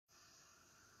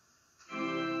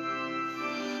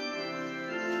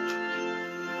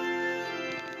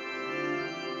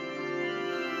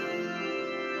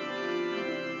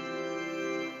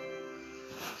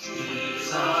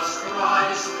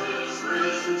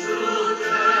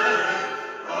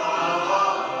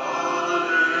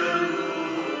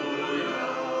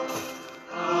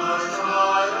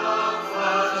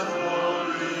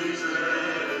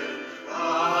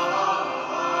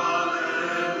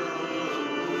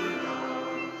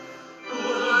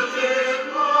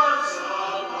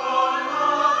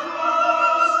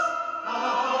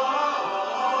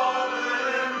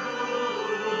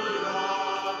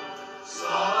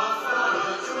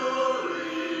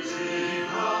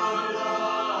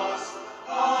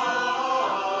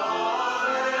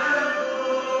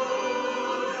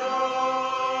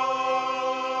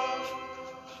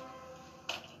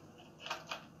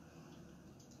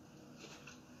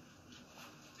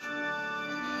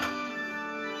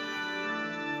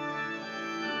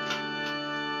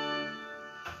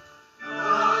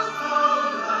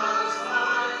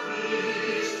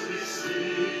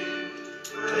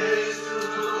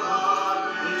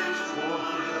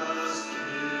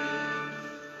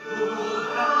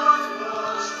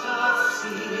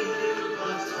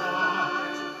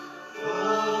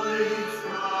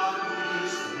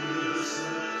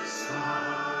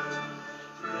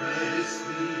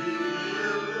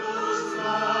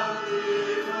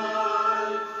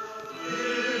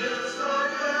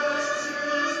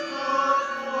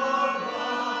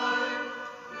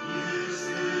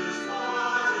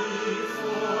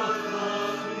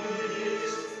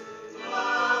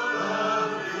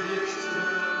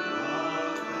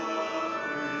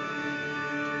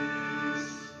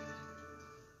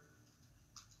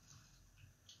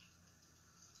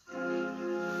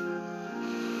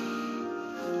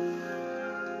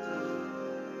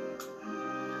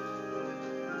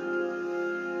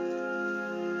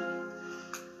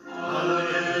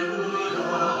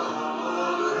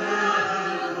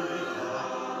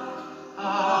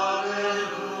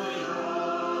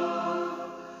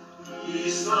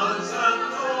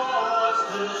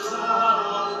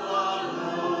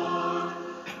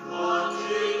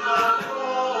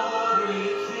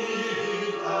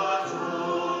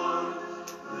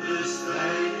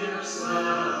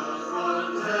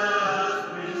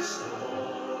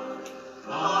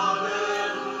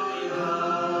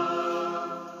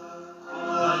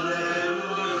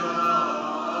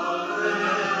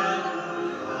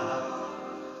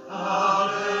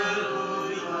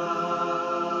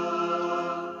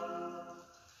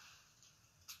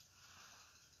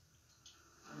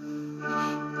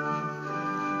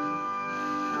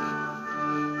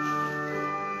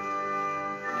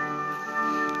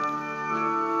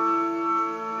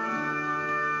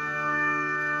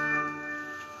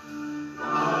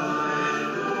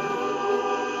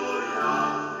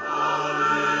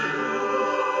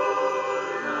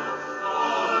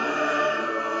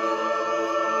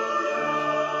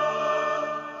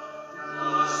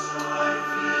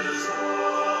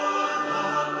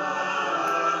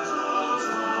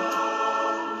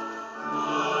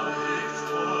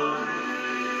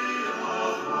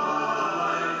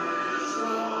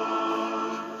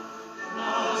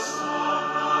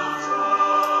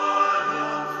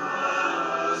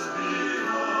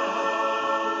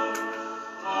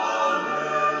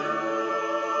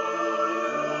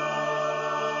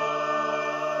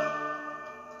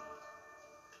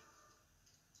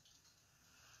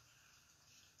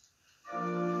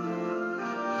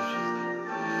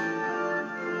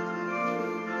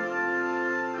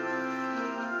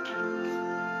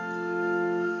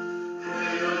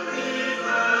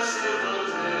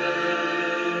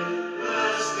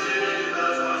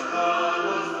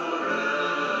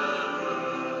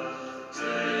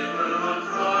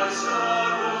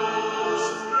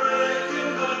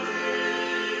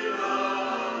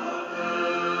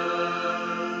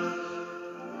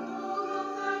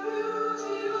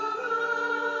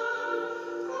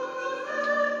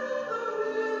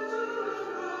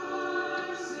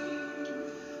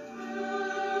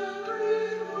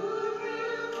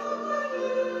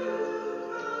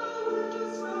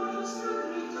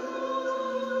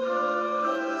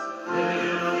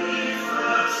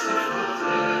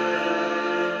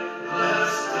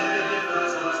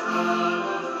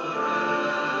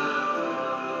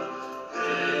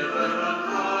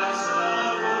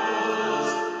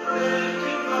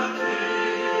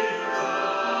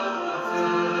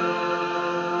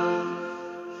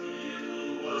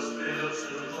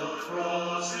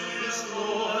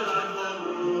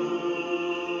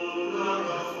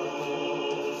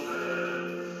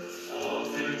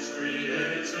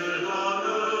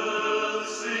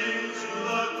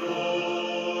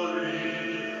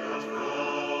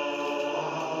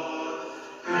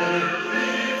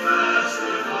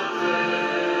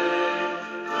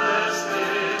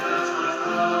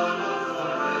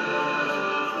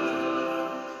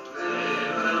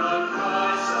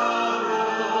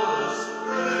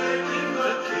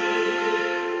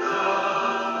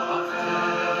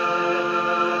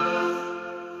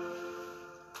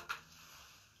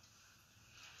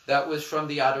That was from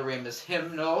the Adoremus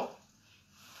Hymnal,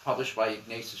 published by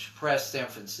Ignatius Press, San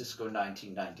Francisco,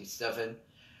 1997.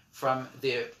 From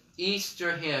the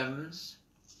Easter hymns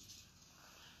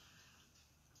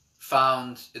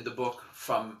found in the book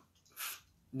from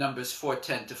Numbers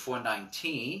 410 to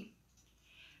 419.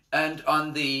 And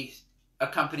on the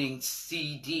accompanying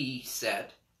CD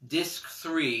set, Disc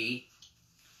 3,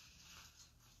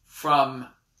 from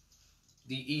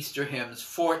the Easter hymns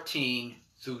 14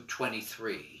 through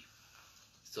 23.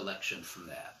 Selection from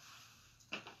that.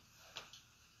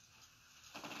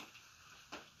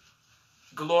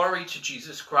 Glory to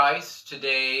Jesus Christ.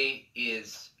 Today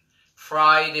is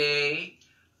Friday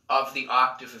of the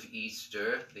octave of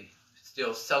Easter,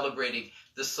 still celebrating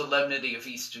the solemnity of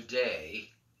Easter Day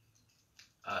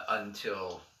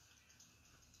until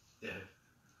the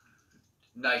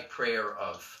night prayer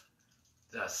of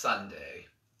the Sunday,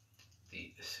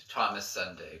 the Thomas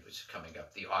Sunday, which is coming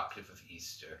up, the octave of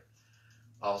Easter.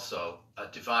 Also, a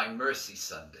Divine Mercy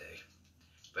Sunday.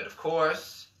 But of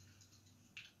course,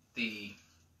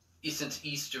 since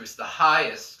Easter is the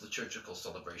highest liturgical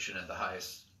celebration and the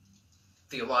highest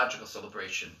theological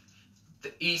celebration,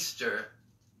 the Easter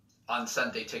on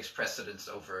Sunday takes precedence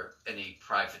over any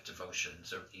private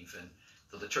devotions or even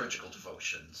the liturgical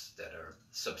devotions that are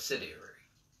subsidiary.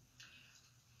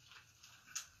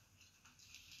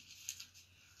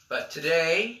 But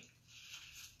today,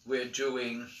 we're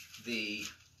doing the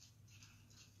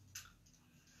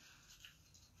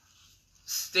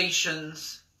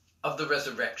Stations of the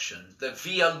Resurrection, the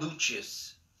Via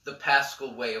Lucis, the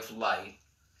Paschal Way of Light.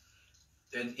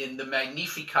 In the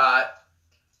Magnificat,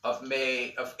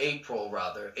 April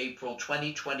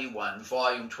 2021,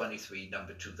 volume 23,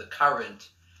 number 2, the current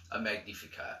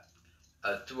Magnificat.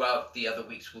 Throughout the other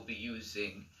weeks, we'll be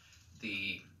using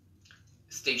the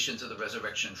Stations of the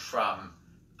Resurrection from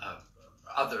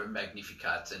other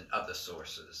Magnificats and other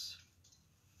sources.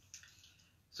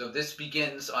 So this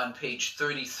begins on page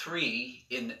 33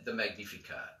 in the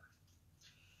Magnificat,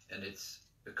 and it's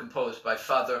composed by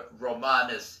Father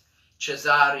Romanus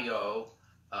Cesario,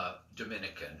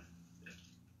 Dominican,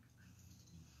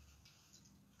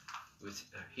 who's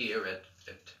here at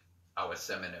our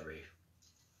seminary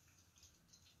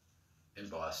in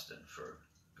Boston for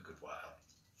a good while.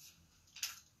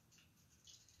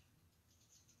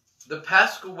 The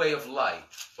Paschal Way of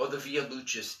Life, or the Via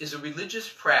Lucis, is a religious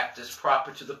practice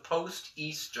proper to the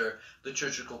post-Easter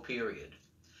liturgical period.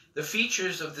 The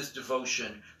features of this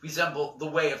devotion resemble the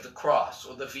Way of the Cross,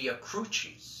 or the Via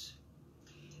Crucis,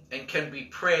 and can be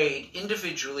prayed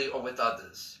individually or with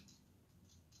others.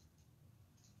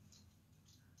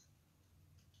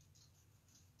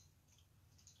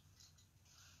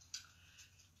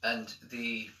 And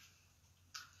the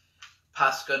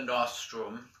Pascha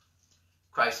Nostrum,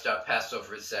 Christ our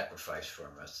Passover is sacrificed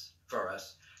for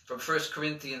us, from 1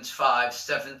 Corinthians 5,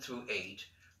 7 through 8,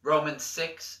 Romans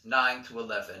 6, 9 through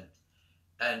 11,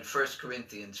 and 1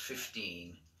 Corinthians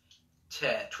 15,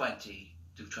 20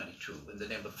 through 22. In the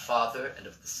name of the Father, and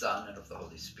of the Son, and of the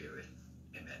Holy Spirit.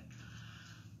 Amen.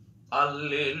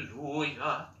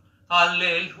 Alleluia,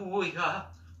 alleluia,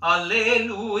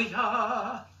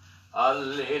 alleluia,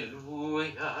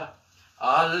 alleluia,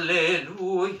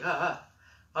 alleluia,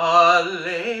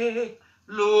 alleluia.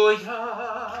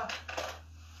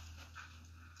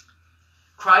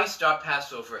 Christ, our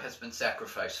Passover, has been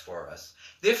sacrificed for us.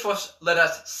 Therefore, let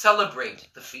us celebrate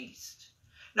the feast,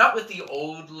 not with the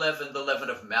old leaven, the leaven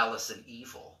of malice and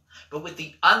evil, but with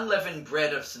the unleavened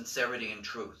bread of sincerity and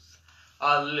truth.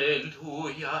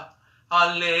 Alleluia,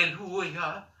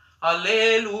 alleluia,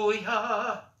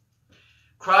 alleluia.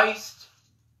 Christ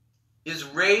is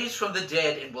raised from the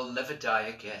dead and will never die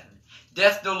again.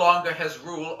 Death no longer has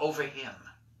rule over him.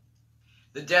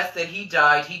 The death that he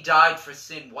died for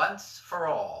sin once for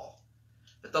all.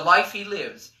 But the life he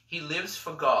lives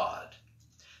for God.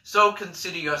 So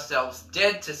consider yourselves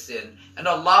dead to sin and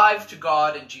alive to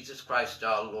God in Jesus Christ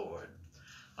our Lord.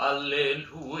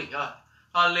 Alleluia,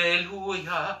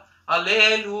 alleluia,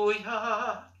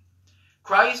 alleluia.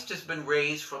 Christ has been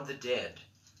raised from the dead,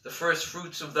 the first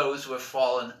fruits of those who have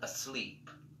fallen asleep.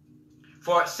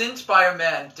 For since by a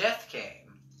man death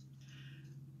came,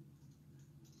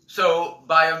 so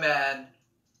by a man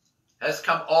has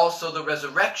come also the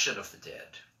resurrection of the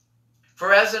dead.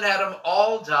 For as in Adam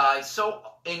all die, so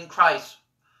in Christ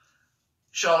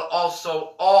shall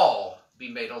also all be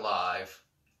made alive.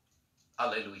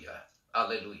 Alleluia,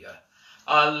 alleluia,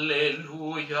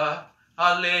 alleluia,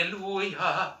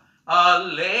 alleluia,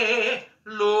 alleluia.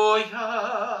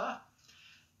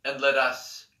 And let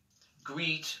us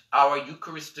greet our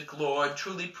Eucharistic Lord,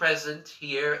 truly present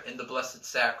here in the Blessed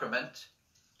Sacrament,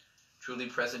 truly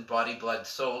present body, blood,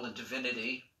 soul, and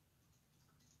divinity,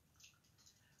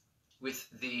 with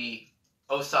the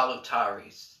O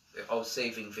Salutaris, the O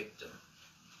Saving Victim.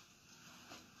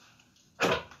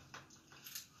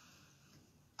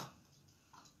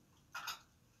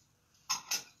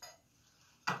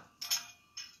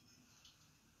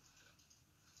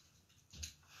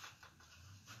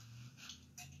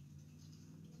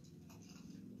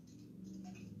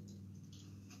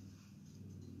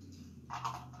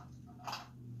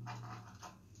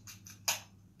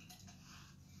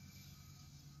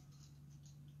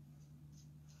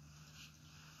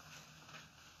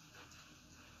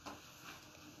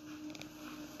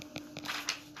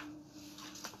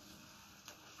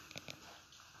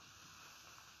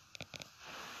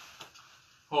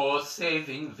 O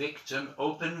saving victim,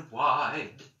 open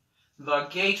wide the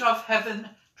gate of heaven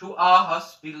to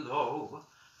us below.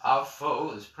 Our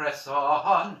foes press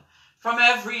on from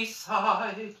every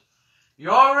side.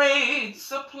 Your aid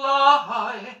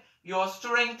supply, your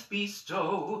strength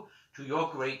bestow. To your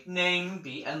great name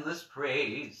be endless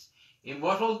praise.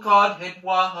 Immortal Godhead,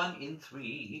 one in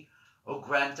three. O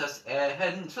grant us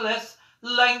endless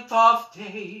length of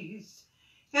days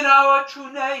in our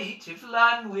true native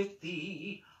land with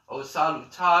thee. O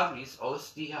salutaris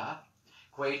ostia,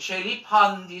 quae celi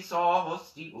pandis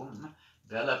ostium,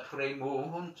 bella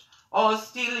premunt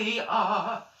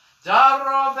ostilia,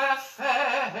 darove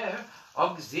fer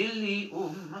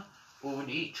auxilium,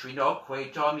 uni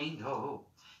trinoque Domino,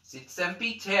 sit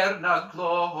sempiterna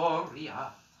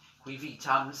gloria, qui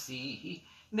vitam si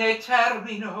ne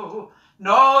termino,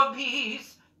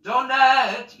 nobis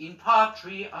donet in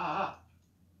patria.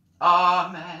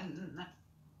 Amen.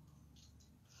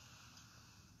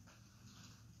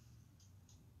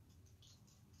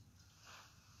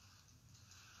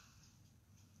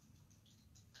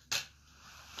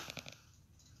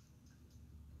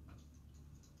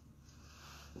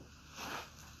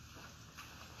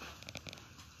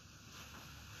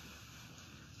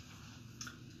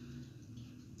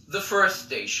 The first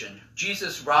station,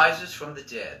 Jesus rises from the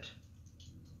dead.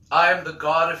 I am the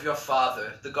God of your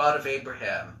father, the God of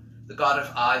Abraham, the God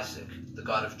of Isaac, the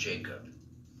God of Jacob.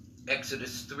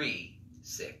 Exodus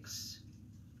 3:6.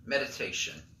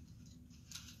 Meditation.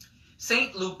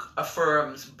 St. Luke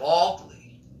affirms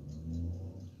baldly,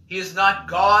 he is not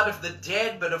God of the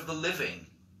dead but of the living,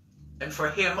 and for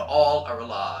him all are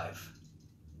alive.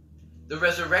 The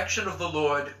resurrection of the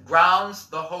Lord grounds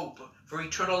the hope for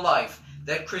eternal life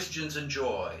that Christians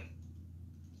enjoy.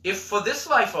 If for this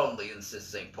life only, insists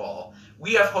St. Paul,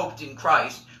 we have hoped in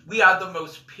Christ, we are the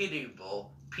most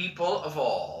pitiable people of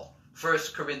all.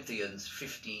 1 Corinthians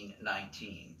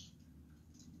 15:19.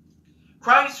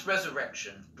 Christ's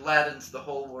resurrection gladdens the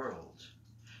whole world.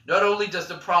 Not only does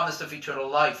the promise of eternal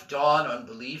life dawn on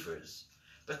believers,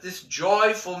 but this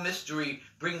joyful mystery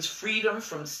brings freedom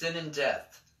from sin and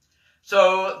death.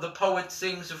 So the poet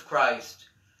sings of Christ,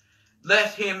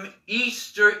 let him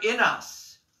Easter in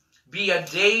us be a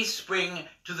day spring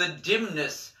to the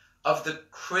dimness of the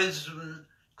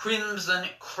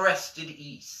crimson-crested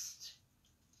east.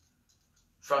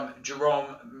 From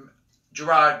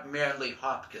Gerard Manley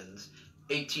Hopkins,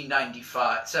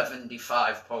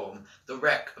 1875 poem, The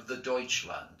Wreck of the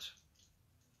Deutschland.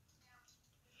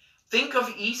 Think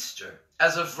of Easter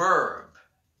as a verb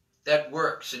that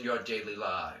works in your daily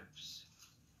lives.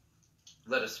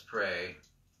 Let us pray.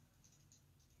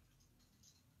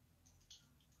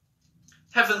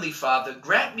 Heavenly Father,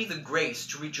 grant me the grace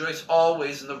to rejoice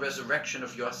always in the resurrection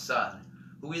of your Son,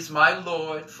 who is my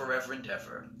Lord forever and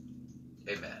ever.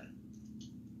 Amen.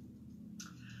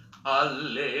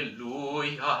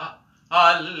 Alleluia,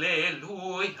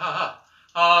 alleluia,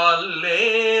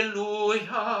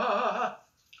 alleluia,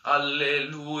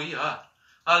 alleluia,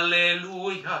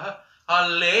 alleluia,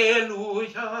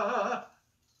 alleluia.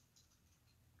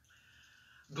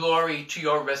 Glory to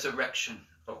your resurrection,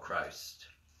 O Christ.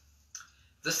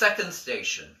 The second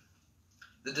station,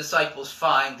 the disciples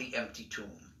find the empty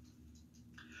tomb.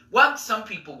 Once some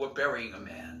people were burying a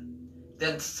man.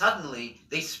 Then suddenly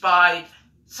they spied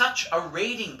such a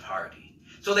raiding party.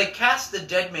 So they cast the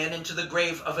dead man into the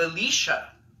grave of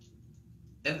Elisha.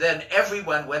 And then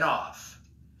everyone went off.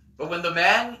 But when the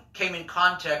man came in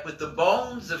contact with the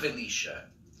bones of Elisha,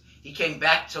 he came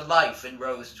back to life and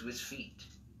rose to his feet.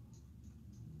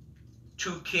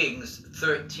 2 Kings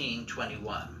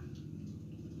 13:21.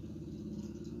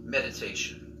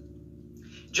 Meditation.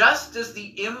 Just as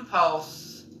the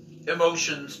impulse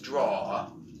emotions draw,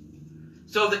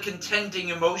 so the contending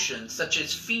emotions, such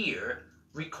as fear,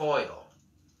 recoil.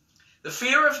 The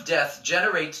fear of death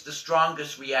generates the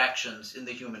strongest reactions in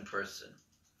the human person.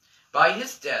 By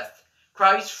his death,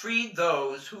 Christ freed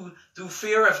those who, through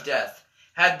fear of death,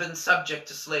 had been subject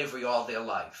to slavery all their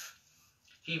life.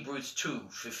 Hebrews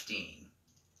 2:15.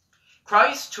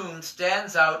 Christ's tomb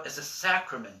stands out as a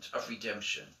sacrament of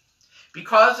redemption.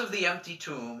 Because of the empty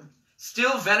tomb,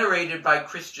 still venerated by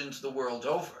Christians the world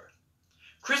over,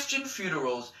 Christian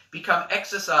funerals become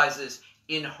exercises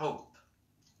in hope.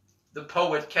 The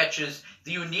poet catches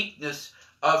the uniqueness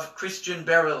of Christian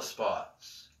burial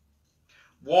spots.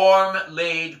 Warm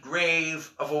laid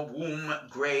grave of a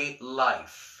womb-gray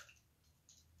life.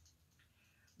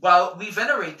 While we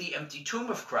venerate the empty tomb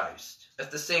of Christ, at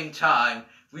the same time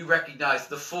we recognize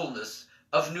the fullness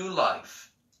of new life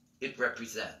it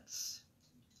represents.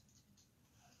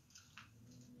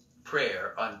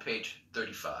 Prayer on page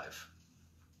 35.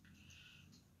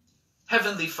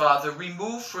 Heavenly Father,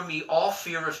 remove from me all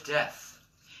fear of death.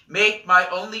 Make my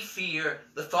only fear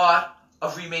the thought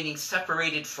of remaining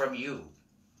separated from you.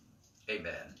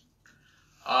 Amen.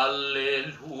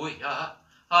 Alleluia,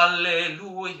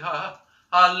 alleluia,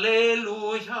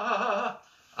 alleluia,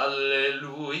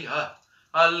 alleluia,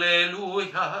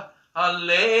 alleluia,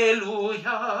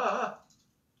 alleluia.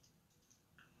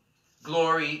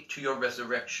 Glory to your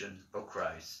resurrection, O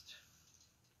Christ.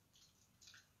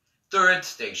 Third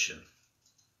station.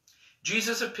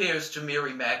 Jesus appears to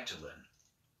Mary Magdalene.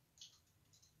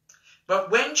 But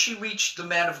when she reached the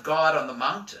man of God on the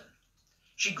mountain,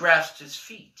 she grasped his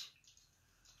feet.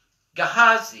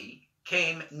 Gehazi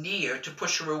came near to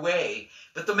push her away,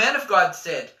 but the man of God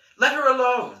said, "Let her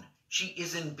alone. She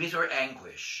is in bitter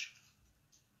anguish."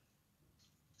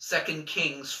 2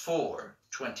 Kings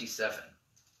 4:27.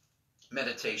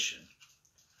 Meditation.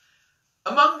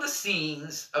 Among the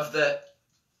scenes of the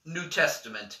New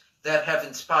Testament that have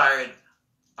inspired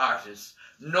artists,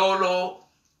 Noli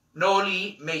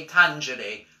Me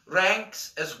Tangere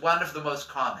ranks as one of the most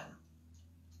common.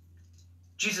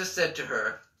 Jesus said to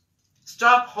her,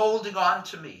 "Stop holding on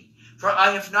to me, for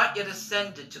I have not yet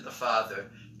ascended to the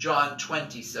Father." John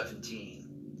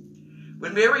 20:17.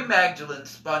 When Mary Magdalene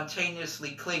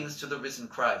spontaneously clings to the risen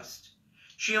Christ,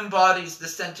 she embodies the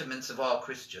sentiments of all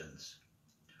Christians.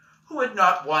 Who would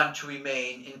not want to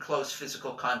remain in close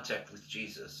physical contact with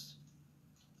Jesus?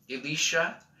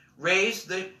 Elisha raised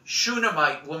the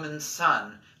Shunammite woman's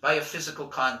son by a physical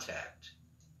contact.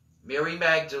 Mary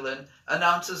Magdalene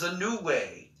announces a new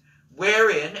way,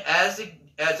 wherein, as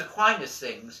Aquinas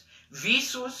sings,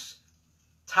 visus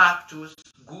tactus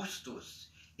gustus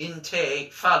in te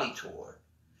fallitor,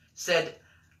 sed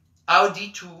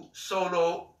auditu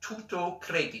solo tuto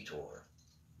creditor.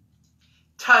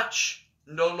 Touch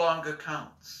no longer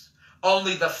counts,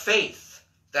 only the faith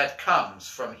that comes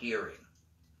from hearing.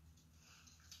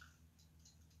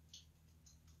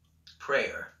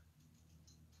 Prayer.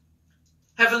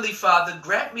 Heavenly Father,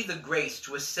 grant me the grace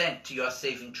to assent to your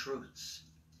saving truths.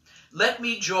 Let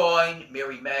me join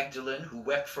Mary Magdalene, who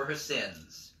wept for her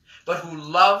sins, but who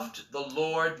loved the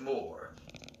Lord more.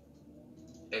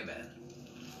 Amen.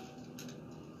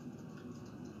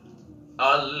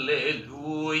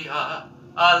 Alleluia,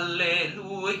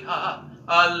 alleluia,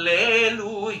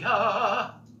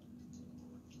 alleluia.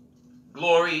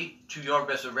 Glory to your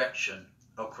resurrection,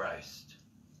 O Christ.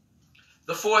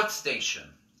 The fourth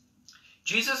station.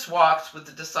 Jesus walks with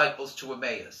the disciples to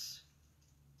Emmaus.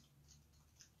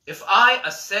 If I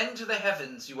ascend to the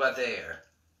heavens, you are there.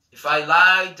 If I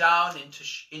lie down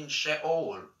in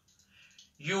Sheol,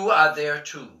 you are there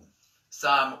too.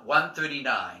 Psalm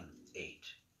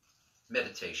 139:8.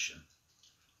 Meditation.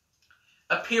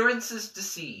 Appearances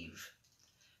deceive.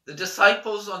 The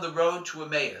disciples on the road to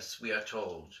Emmaus, we are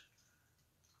told,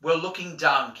 were looking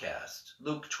downcast.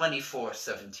 Luke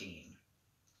 24:17.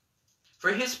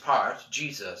 For his part,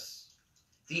 Jesus,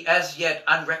 the as yet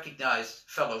unrecognized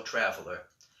fellow traveler,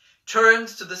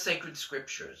 turns to the sacred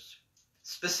scriptures,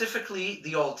 specifically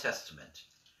the Old Testament.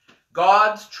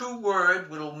 God's true word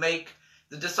will make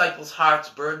the disciples' hearts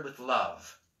burn with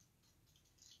love.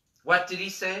 What did he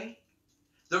say?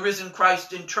 The risen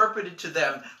Christ interpreted to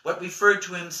them what referred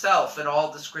to himself in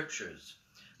all the scriptures.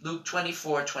 Luke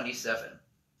 24:27.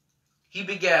 He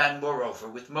began, moreover,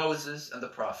 with Moses and the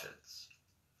prophets.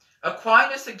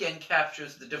 Aquinas again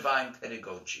captures the divine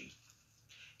pedagogy.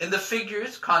 In the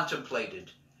figures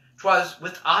contemplated, 'twas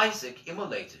with Isaac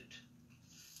immolated.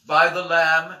 By the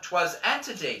Lamb 'twas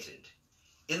antedated.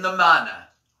 In the manna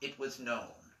it was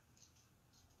known.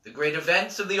 The great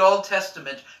events of the Old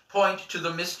Testament point to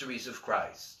the mysteries of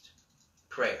Christ.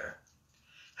 Prayer.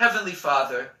 Heavenly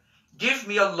Father, give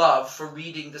me a love for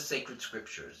reading the sacred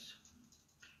scriptures.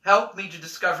 Help me to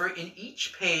discover in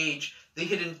each page the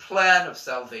hidden plan of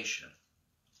salvation.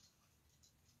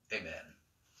 Amen.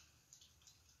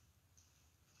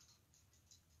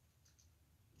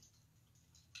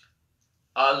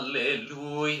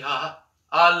 Alleluia,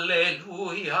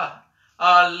 alleluia,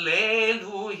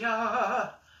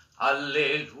 alleluia,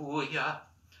 alleluia,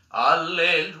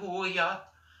 alleluia,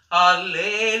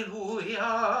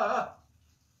 alleluia.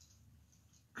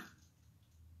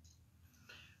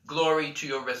 Glory to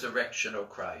your resurrection, O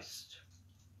Christ.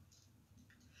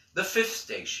 The fifth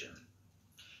station.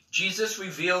 Jesus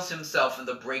reveals himself in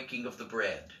the breaking of the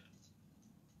bread.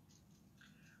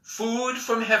 Food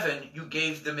from heaven you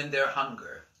gave them in their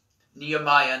hunger.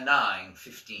 Nehemiah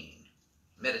 9:15.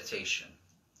 Meditation.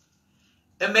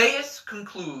 Emmaus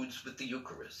concludes with the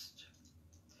Eucharist.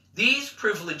 These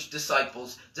privileged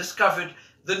disciples discovered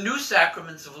the new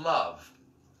sacraments of love.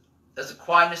 As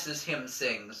Aquinas' hymn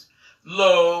sings,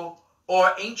 "Lo,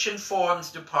 o'er ancient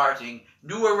forms departing,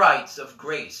 newer rites of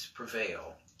grace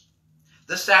prevail."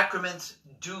 The sacraments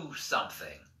do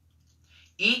something.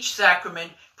 Each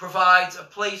sacrament provides a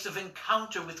place of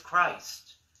encounter with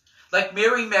Christ. Like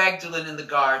Mary Magdalene in the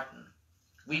garden,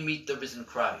 we meet the risen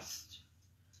Christ.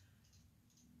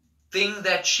 Thing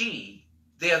that she,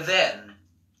 there then,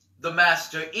 the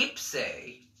Master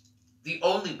ipse, the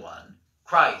only one,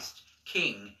 Christ,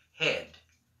 King, Head.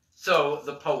 So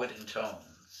the poet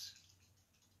intones.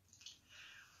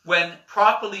 When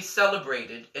properly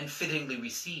celebrated and fittingly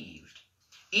received,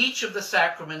 each of the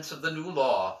sacraments of the new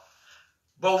law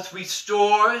both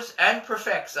restores and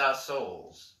perfects our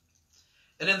souls,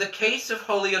 and in the case of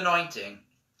holy anointing,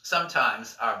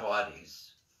 sometimes our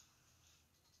bodies.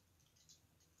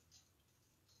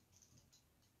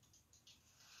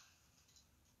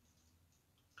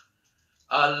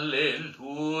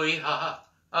 Alleluia,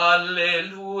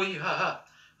 alleluia,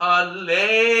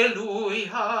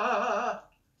 alleluia.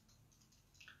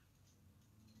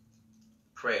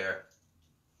 Prayer.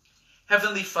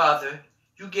 Heavenly Father,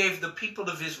 you gave the people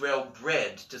of Israel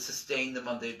bread to sustain them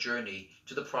on their journey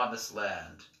to the promised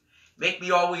land. Make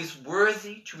me always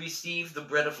worthy to receive the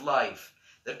bread of life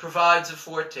that provides a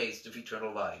foretaste of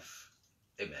eternal life.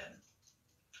 Amen.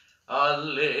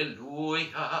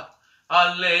 Alleluia,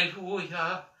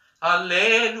 alleluia,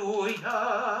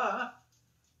 alleluia.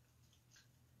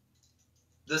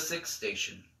 The sixth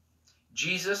station.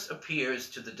 Jesus appears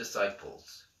to the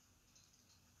disciples.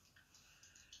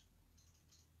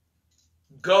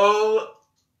 Go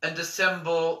and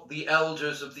assemble the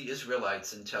elders of the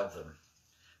Israelites and tell them,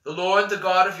 the Lord, the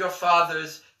God of your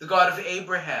fathers, the God of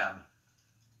Abraham,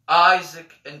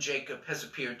 Isaac, and Jacob has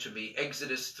appeared to me.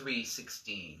 Exodus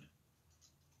 3:16.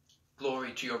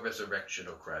 Glory to your resurrection,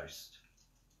 O Christ.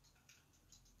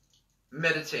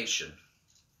 Meditation.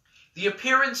 The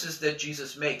appearances that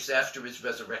Jesus makes after his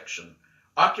resurrection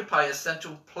occupy a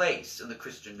central place in the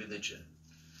Christian religion.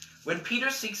 When Peter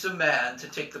seeks a man to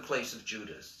take the place of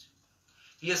Judas,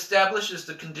 he establishes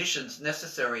the conditions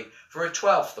necessary for a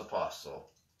 12th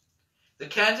apostle. The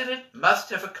candidate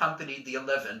must have accompanied the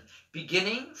 11,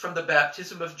 beginning from the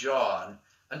baptism of John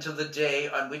until the day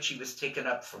on which he was taken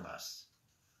up from us.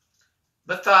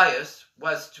 Matthias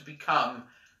was to become,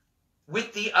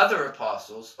 with the other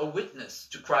apostles, a witness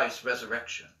to Christ's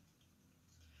resurrection.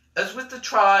 As with the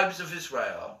tribes of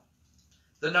Israel,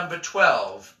 the number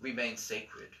 12 remains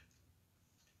sacred.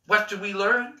 What do we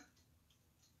learn?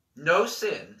 No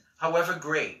sin, however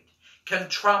great, can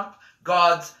trump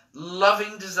God's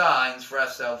loving designs for our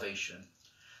salvation.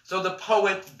 So the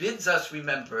poet bids us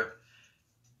remember,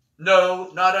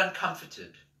 no, not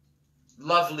uncomforted,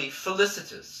 lovely,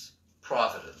 felicitous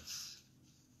providence.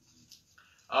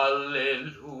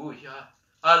 Alleluia,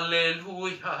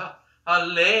 alleluia,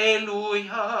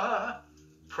 alleluia.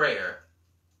 Prayer.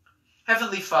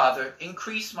 Heavenly Father,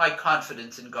 increase my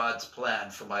confidence in God's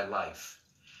plan for my life.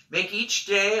 Make each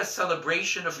day a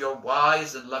celebration of your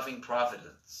wise and loving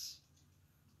providence.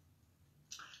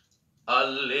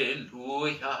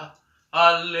 Alleluia,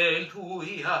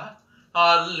 alleluia,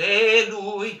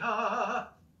 alleluia.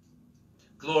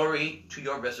 Glory to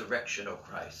your resurrection, O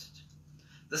Christ.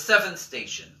 The seventh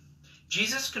station.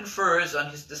 Jesus confers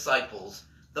on his disciples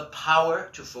the power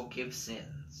to forgive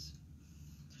sins.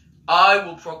 I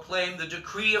will proclaim the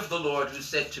decree of the Lord who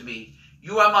said to me,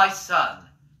 you are my son,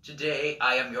 today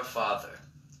I am your father.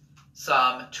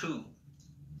 Psalm 2,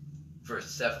 verse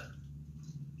 7.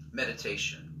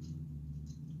 Meditation.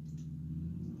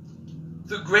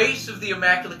 The grace of the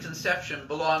Immaculate Conception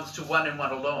belongs to one and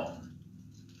one alone.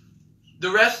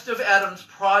 The rest of Adam's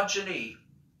progeny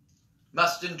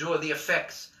must endure the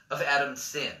effects of Adam's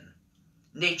sin,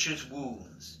 nature's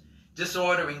wounds,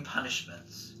 disordering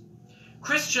punishments.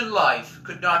 Christian life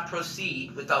could not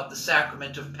proceed without the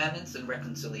sacrament of penance and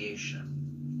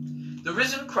reconciliation. The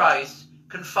risen Christ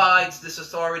confides this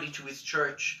authority to his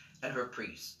church and her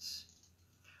priests.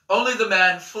 Only the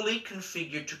man fully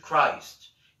configured to Christ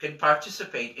can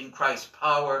participate in Christ's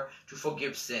power to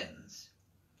forgive sins.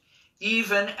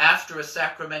 Even after a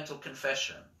sacramental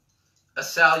confession, a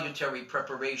salutary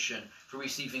preparation for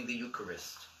receiving the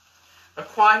Eucharist,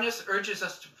 Aquinas urges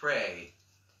us to pray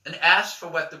and ask for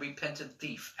what the repentant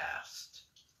thief asked.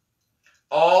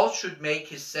 All should make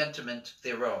his sentiment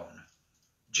their own.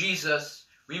 Jesus,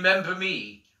 remember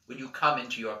me when you come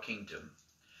into your kingdom.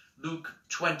 Luke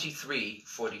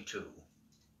 23:42.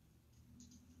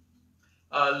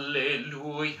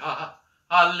 Alleluia,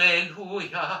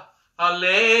 alleluia,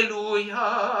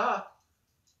 alleluia.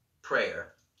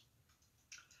 Prayer.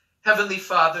 Heavenly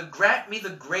Father, grant me the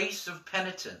grace of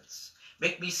penitence.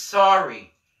 Make me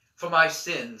sorry for my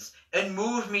sins and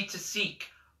move me to seek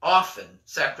often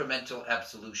sacramental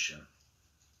absolution.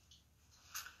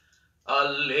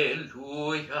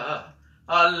 Alleluia,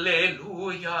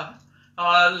 alleluia,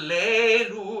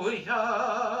 alleluia.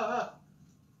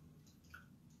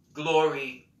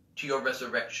 Glory to your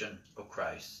resurrection, O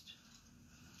Christ.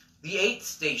 The eighth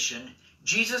station,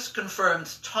 Jesus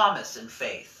confirms Thomas in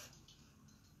faith.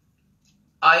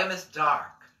 I am as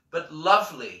dark, but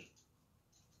lovely,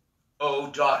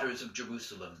 O daughters of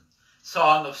Jerusalem.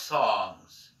 Song of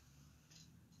Songs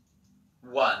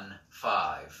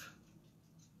 1:5.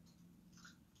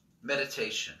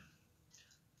 Meditation.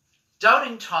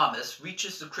 Doubting Thomas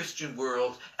reaches the Christian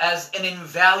world as an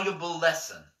invaluable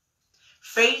lesson.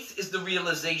 Faith is the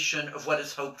realization of what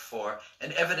is hoped for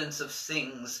and evidence of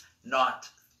things not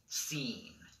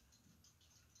seen.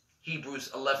 Hebrews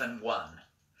 11:1.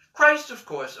 Christ, of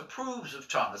course, approves of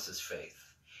Thomas's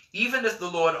faith, even as the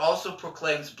Lord also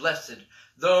proclaims blessed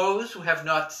those who have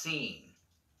not seen.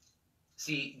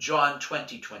 See John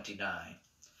 20:29.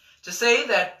 To say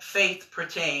that faith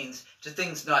pertains to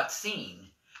things not seen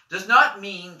does not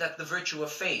mean that the virtue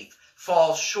of faith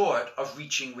falls short of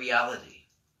reaching reality.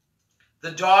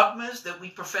 The dogmas that we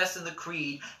profess in the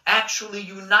Creed actually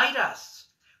unite us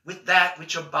with that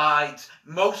which abides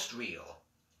most real,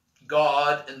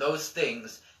 God and those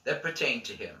things that pertain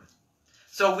to him.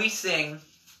 So we sing,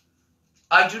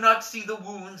 I do not see the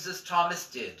wounds as Thomas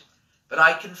did, but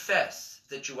I confess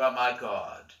that you are my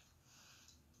God.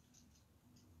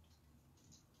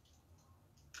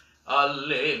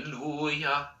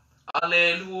 Alleluia,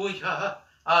 alleluia,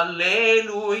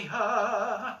 alleluia.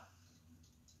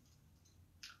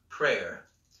 Prayer.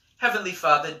 Heavenly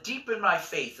Father, deepen my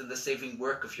faith in the saving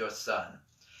work of your Son.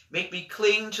 Make me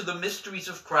cling to the mysteries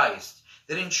of Christ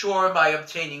that ensure my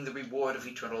obtaining the reward of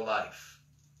eternal life.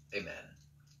 Amen.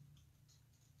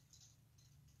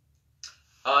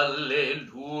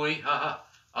 Alleluia,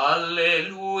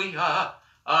 alleluia,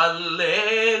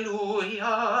 alleluia.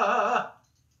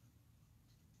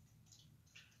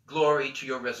 Glory to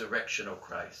your resurrection, O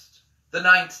Christ. The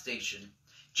 9th station.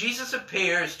 Jesus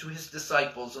appears to his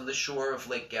disciples on the shore of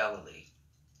Lake Galilee.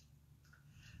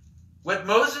 What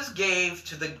Moses gave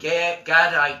to the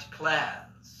Gadite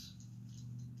clans,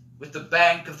 with the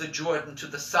bank of the Jordan to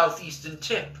the southeastern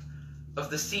tip of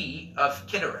the Sea of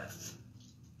Kinnereth.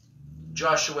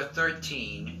 Joshua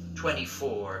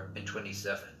 13:24 and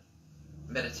 27.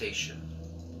 Meditation.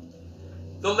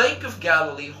 The Lake of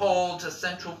Galilee holds a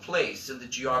central place in the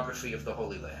geography of the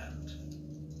Holy Land.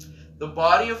 The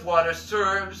body of water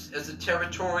serves as a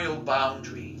territorial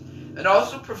boundary and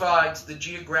also provides the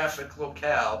geographic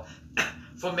locale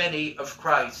for many of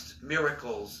Christ's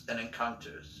miracles and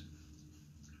encounters.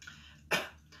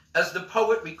 As the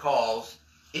poet recalls,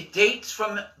 it dates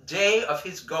from the day of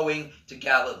his going to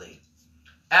Galilee,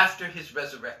 after his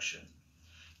resurrection.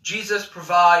 Jesus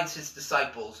provides his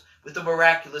disciples with a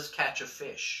miraculous catch of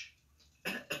fish.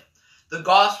 The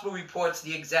gospel reports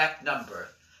the exact number,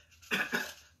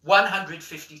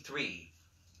 153.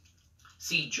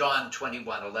 See John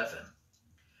 21:11.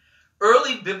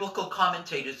 Early biblical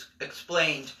commentators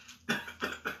explained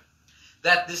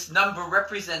that this number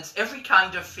represents every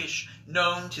kind of fish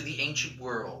known to the ancient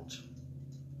world.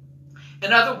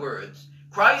 In other words,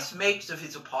 Christ makes of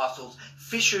his apostles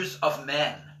fishers of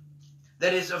men,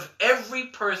 that is, of every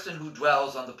person who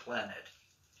dwells on the planet.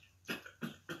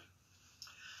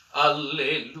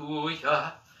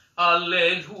 Alleluia,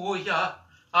 alleluia,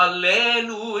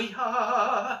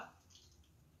 alleluia.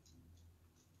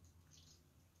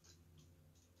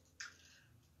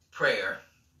 Prayer.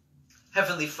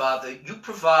 Heavenly Father, you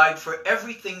provide for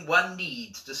everything one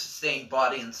needs to sustain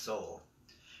body and soul.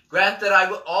 Grant that I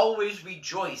will always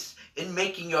rejoice in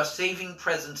making your saving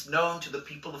presence known to the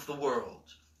people of the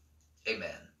world.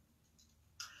 Amen.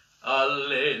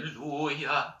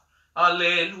 Alleluia,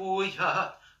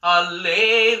 alleluia,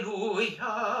 alleluia.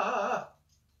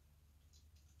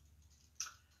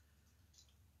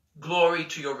 Glory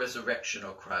to your resurrection,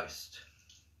 O Christ.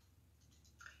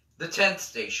 The 10th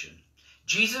station.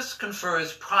 Jesus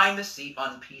confers primacy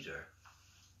on Peter.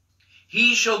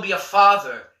 He shall be a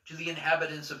father to the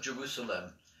inhabitants of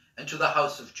Jerusalem and to the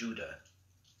house of Judah.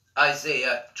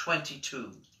 Isaiah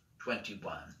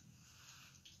 22:21.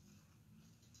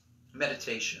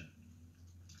 Meditation.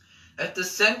 At the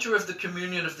center of the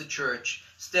communion of the Church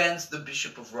stands the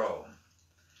Bishop of Rome.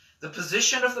 The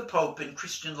position of the Pope in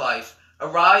Christian life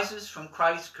arises from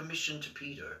Christ's commission to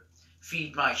Peter,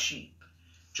 feed my sheep,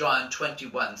 John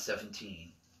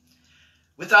 21:17.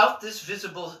 Without this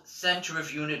visible center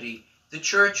of unity, the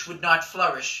Church would not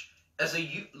flourish as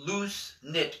a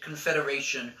loose-knit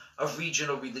confederation of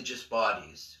regional religious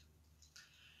bodies.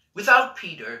 Without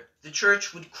Peter, the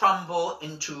Church would crumble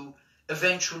into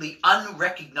eventually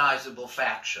unrecognizable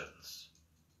factions.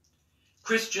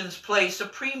 Christians place a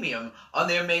premium on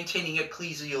their maintaining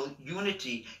ecclesial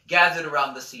unity gathered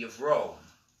around the See of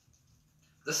Rome,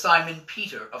 the Simon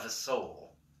Peter of a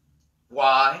soul.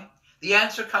 Why? The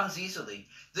answer comes easily.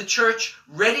 The Church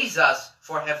readies us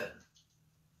for heaven.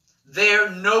 There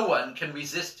no one can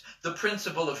resist the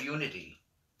principle of unity,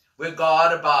 where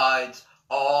God abides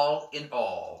all in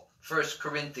all. 1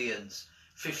 Corinthians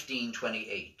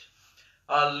 15:28.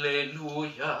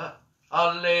 Alleluia,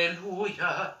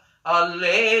 alleluia,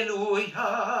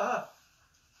 alleluia.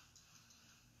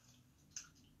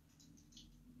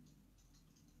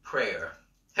 Prayer.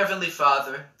 Heavenly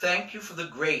Father, thank you for the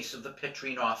grace of the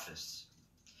Petrine office.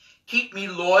 Keep me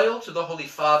loyal to the Holy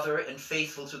Father and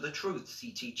faithful to the truths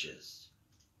he teaches.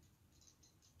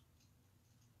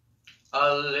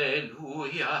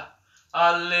 Alleluia,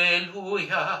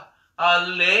 alleluia,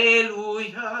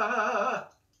 alleluia.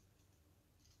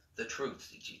 The truth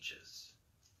he teaches.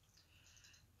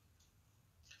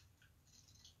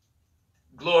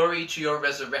 Glory to your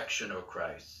resurrection, O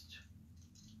Christ.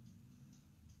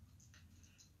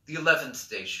 The 11th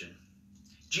station.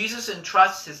 Jesus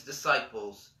entrusts his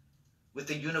disciples with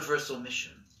the universal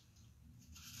mission.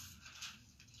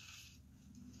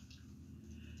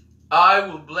 I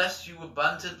will bless you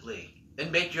abundantly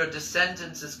and make your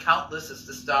descendants as countless as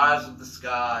the stars of the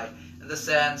sky and the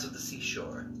sands of the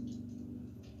seashore.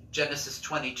 Genesis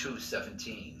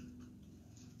 22:17.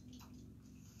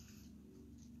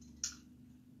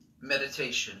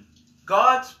 Meditation.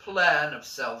 God's plan of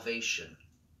salvation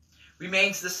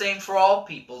remains the same for all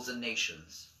peoples and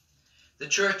nations. The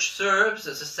Church serves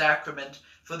as a sacrament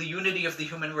for the unity of the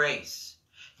human race.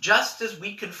 Just as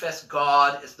we confess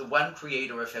God as the one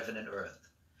creator of heaven and earth,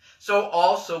 so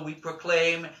also we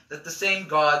proclaim that the same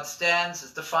God stands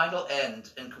as the final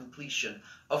end and completion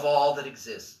of all that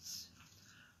exists.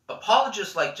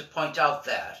 Apologists like to point out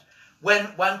that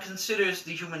when one considers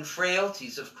the human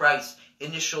frailties of Christ's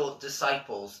initial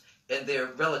disciples and their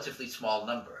relatively small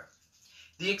number,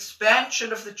 the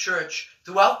expansion of the Church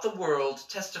throughout the world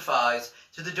testifies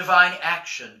to the divine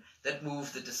action that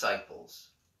moved the disciples.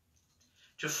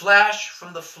 To flash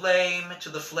from the flame to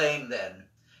the flame, then,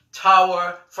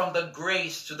 tower from the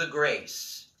grace to the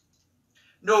grace.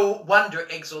 No wonder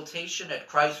exultation at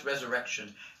Christ's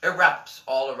resurrection erupts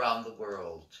all around the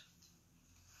world.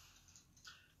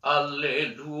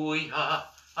 Alleluia,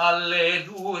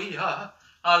 alleluia,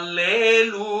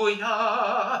 alleluia.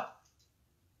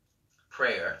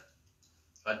 Prayer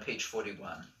on page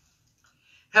 41.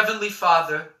 Heavenly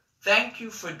Father, thank you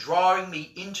for drawing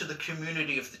me into the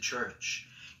community of the Church.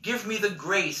 Give me the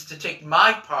grace to take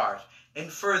my part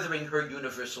in furthering her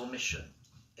universal mission.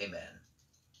 Amen.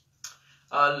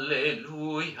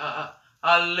 Alleluia,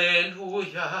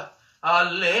 alleluia,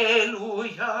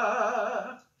 alleluia.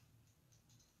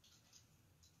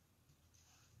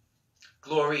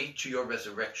 Glory to your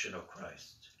resurrection, O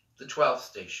Christ. The 12th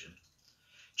station.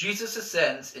 Jesus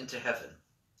ascends into heaven.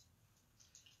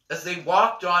 As they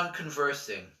walked on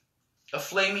conversing, a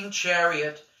flaming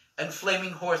chariot and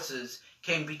flaming horses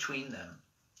came between them,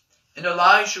 and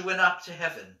Elijah went up to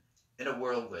heaven in a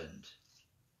whirlwind.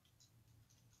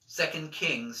 2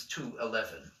 Kings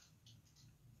 2:11.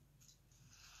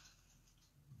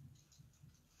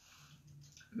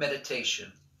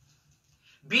 Meditation.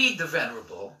 Bede the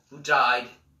Venerable, who died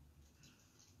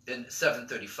in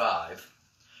 735,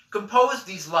 composed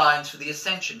these lines for the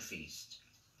Ascension Feast.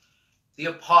 The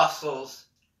apostles,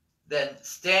 then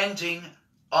standing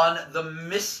on the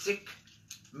mystic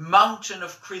mountain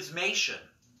of Chrismation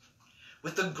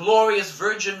with the glorious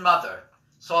Virgin Mother,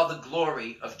 saw the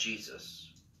glory of Jesus.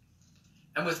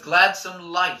 And with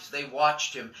gladsome light they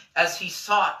watched him as he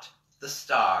sought the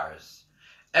stars,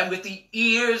 and with the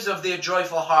ears of their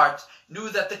joyful hearts knew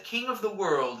that the King of the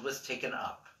world was taken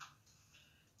up.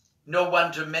 No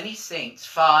wonder many saints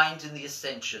find in the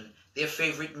Ascension their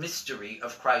favorite mystery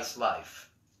of Christ's life.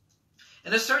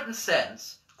 In a certain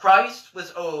sense, Christ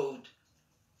was owed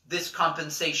this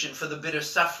compensation for the bitter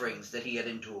sufferings that he had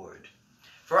endured.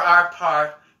 For our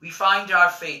part, we find our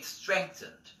faith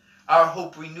strengthened, our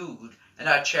hope renewed, and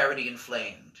our charity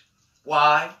inflamed.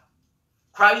 Why?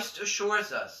 Christ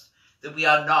assures us that we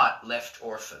are not left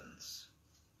orphans.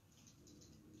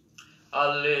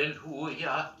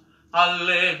 Alleluia,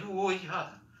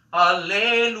 alleluia,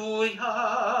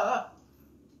 alleluia.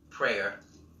 Prayer.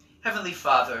 Heavenly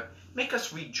Father, make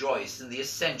us rejoice in the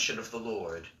ascension of the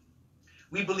Lord.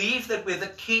 We believe that where the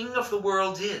King of the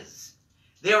world is,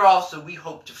 there also we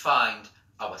hope to find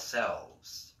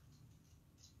ourselves.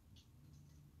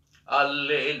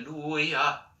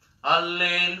 Alleluia,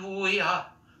 alleluia,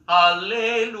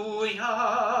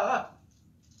 alleluia.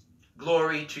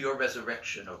 Glory to your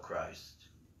resurrection, O Christ.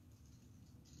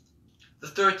 The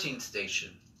 13th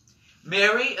station.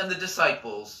 Mary and the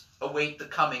disciples await the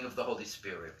coming of the Holy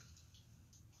Spirit.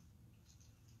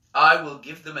 I will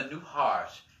give them a new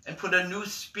heart and put a new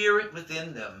spirit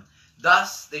within them.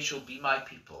 Thus they shall be my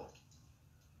people.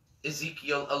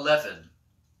 Ezekiel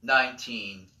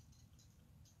 11:19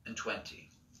 and 20.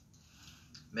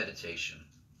 Meditation.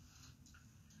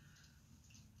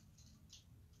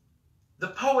 The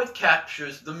poet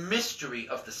captures the mystery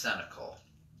of the cenacle,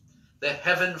 the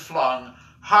heaven-flung,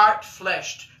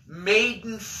 heart-fleshed,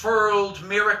 maiden-furled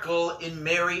miracle in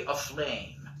Mary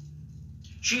aflame.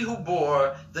 She who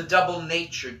bore the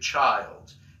double-natured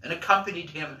child and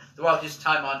accompanied him throughout his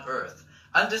time on earth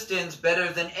understands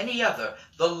better than any other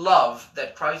the love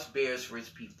that Christ bears for his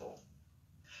people.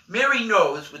 Mary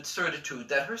knows with certitude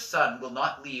that her Son will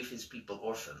not leave his people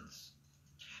orphans.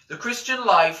 The Christian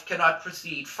life cannot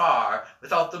proceed far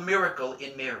without the miracle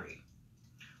in Mary.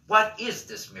 What is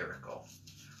this miracle?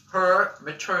 Her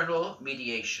maternal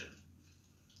mediation.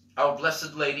 Our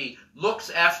Blessed Lady looks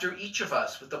after each of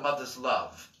us with a mother's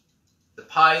love. The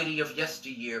piety of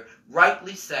yesteryear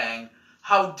rightly sang,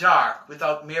 how dark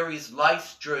without Mary's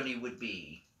life's journey would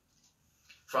be,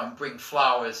 from bring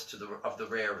flowers of the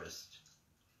rarest.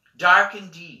 Dark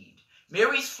indeed,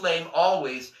 Mary's flame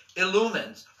always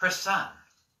illumines her Son.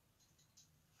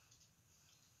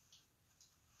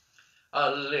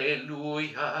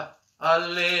 Alleluia,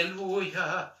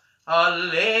 alleluia,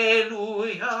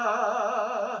 alleluia.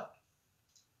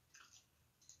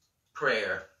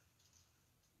 Prayer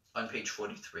on page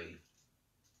 43.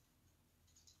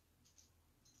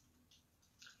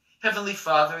 Heavenly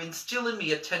Father, instill in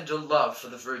me a tender love for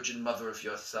the Virgin Mother of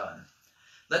your Son.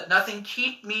 Let nothing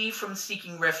keep me from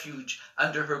seeking refuge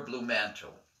under her blue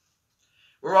mantle,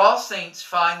 where all saints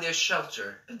find their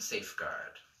shelter and safeguard.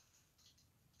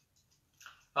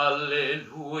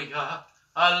 Alleluia,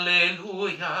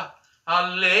 alleluia,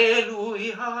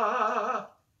 alleluia.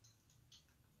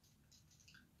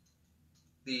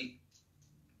 The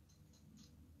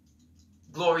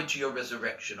glory to your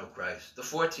resurrection, O Christ, the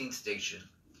 14th station.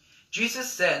 Jesus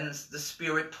sends the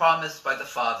Spirit promised by the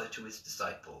Father to his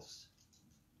disciples.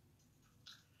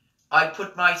 I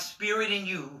put my Spirit in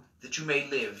you that you may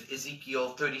live,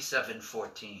 Ezekiel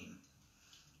 37:14.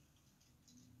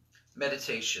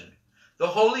 Meditation. The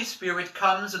Holy Spirit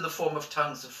comes in the form of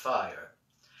tongues of fire.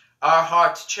 Our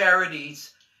hearts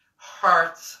charities,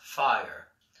 hearts fire.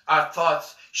 Our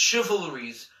thoughts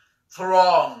chivalries,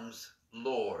 throngs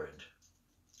Lord.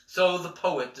 So the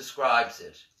poet describes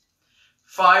it.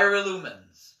 Fire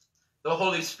illumines. The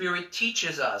Holy Spirit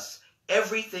teaches us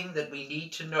everything that we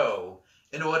need to know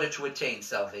in order to attain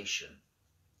salvation.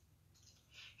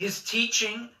 His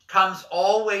teaching comes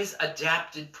always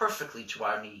adapted perfectly to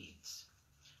our needs.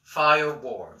 Fire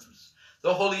warms.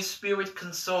 The Holy Spirit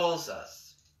consoles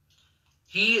us.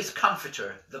 He is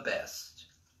comforter the best.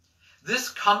 This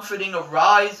comforting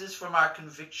arises from our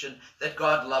conviction that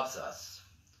God loves us.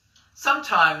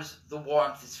 Sometimes the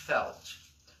warmth is felt,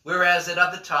 whereas at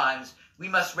other times we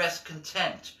must rest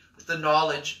content with the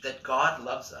knowledge that God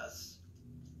loves us.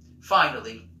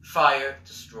 Finally, fire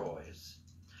destroys.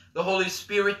 The Holy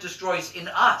Spirit destroys in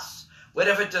us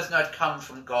whatever does not come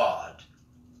from God.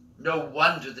 No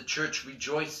wonder the Church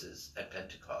rejoices at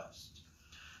Pentecost.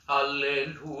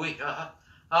 Alleluia,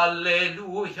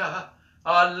 alleluia,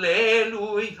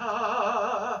 alleluia.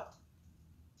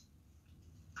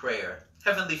 Prayer.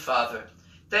 Heavenly Father,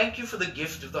 thank you for the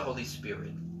gift of the Holy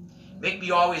Spirit. Make me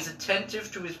always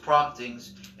attentive to his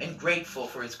promptings and grateful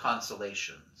for his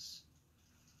consolations.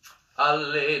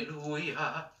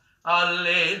 Alleluia,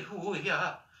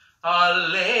 alleluia,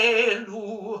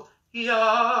 alleluia.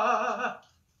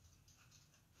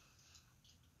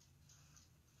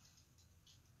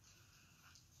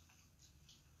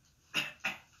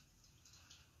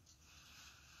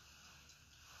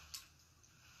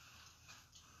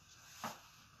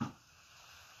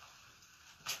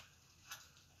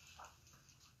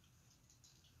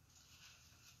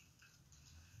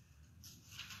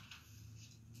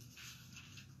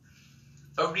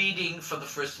 A reading from the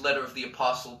first letter of the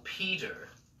Apostle Peter,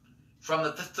 from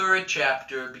the 3rd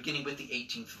chapter, beginning with the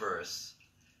 18th verse,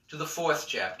 to the 4th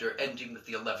chapter, ending with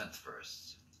the 11th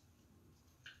verse.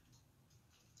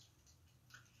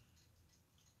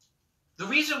 The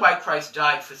reason why Christ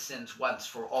died for sins once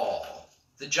for all,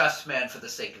 the just man for the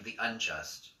sake of the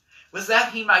unjust, was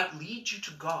that he might lead you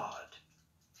to God.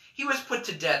 He was put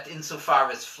to death insofar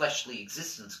as fleshly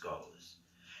existence goes,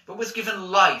 but was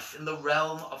given life in the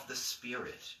realm of the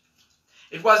Spirit.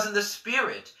 It was in the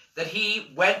Spirit that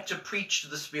he went to preach to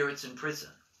the spirits in prison.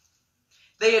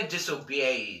 They had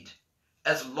disobeyed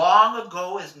as long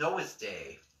ago as Noah's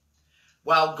day,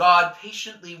 while God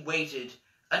patiently waited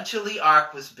until the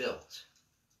ark was built.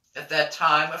 At that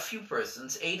time, a few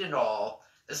persons, 8 in all,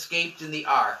 escaped in the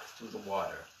ark through the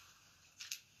water.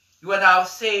 You are now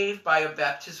saved by a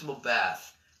baptismal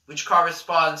bath, which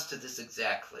corresponds to this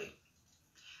exactly.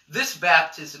 This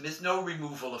baptism is no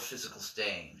removal of physical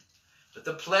stain, but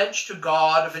the pledge to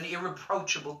God of an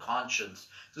irreproachable conscience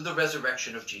through the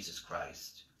resurrection of Jesus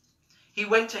Christ. He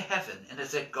went to heaven and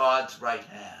is at God's right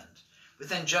hand,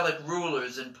 with angelic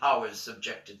rulers and powers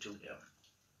subjected to him.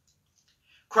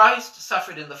 Christ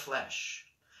suffered in the flesh.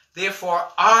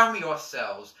 Therefore, arm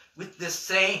yourselves with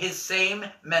his same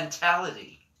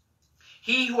mentality.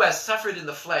 He who has suffered in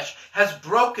the flesh has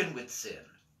broken with sin.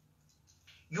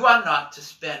 You are not to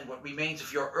spend what remains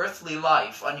of your earthly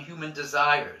life on human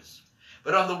desires,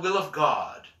 but on the will of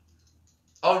God.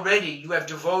 Already you have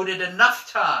devoted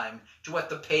enough time to what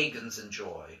the pagans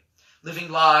enjoy, living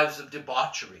lives of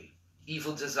debauchery,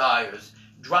 evil desires,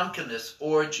 drunkenness,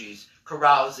 orgies,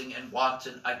 carousing, and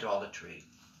wanton idolatry.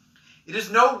 It is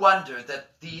no wonder that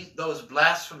those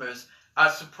blasphemers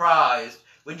are surprised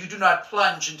when you do not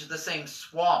plunge into the same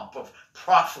swamp of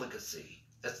profligacy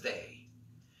as they.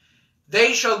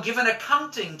 They shall give an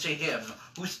accounting to him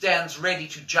who stands ready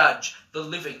to judge the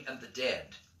living and the dead.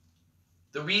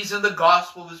 The reason the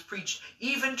gospel was preached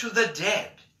even to the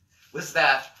dead was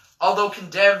that, although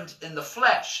condemned in the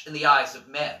flesh in the eyes of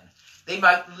men, they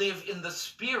might live in the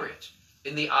spirit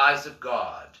in the eyes of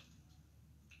God.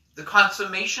 The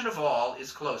consummation of all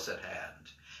is close at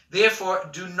hand. Therefore,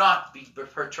 do not be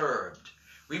perturbed.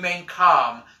 Remain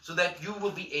calm so that you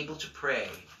will be able to pray.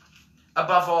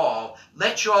 Above all,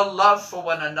 let your love for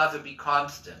one another be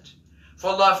constant,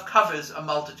 for love covers a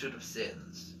multitude of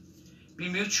sins. Be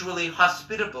mutually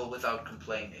hospitable without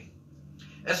complaining.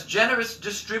 As generous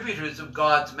distributors of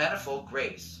God's manifold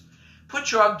grace,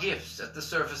 put your gifts at the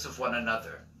service of one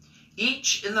another,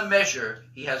 each in the measure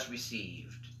he has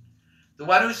received. The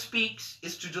one who speaks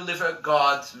is to deliver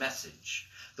God's message.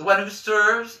 The one who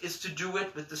serves is to do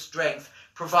it with the strength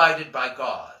provided by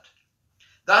God.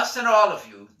 Thus in all of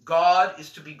you, God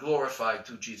is to be glorified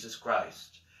through Jesus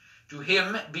Christ. To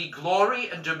him be glory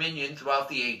and dominion throughout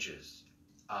the ages.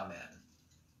 Amen.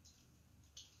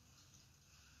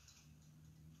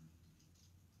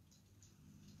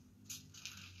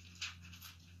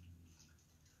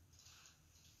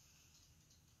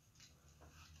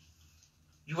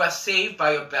 You are saved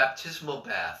by your baptismal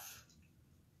bath,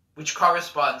 which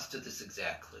corresponds to this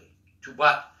exactly, to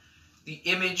what the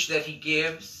image that he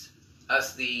gives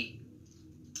as the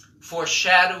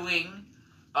foreshadowing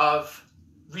of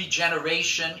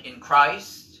regeneration in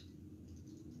Christ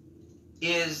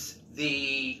is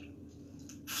the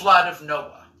flood of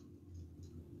Noah.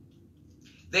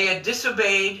 They had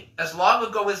disobeyed as long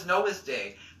ago as Noah's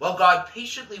day, while God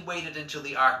patiently waited until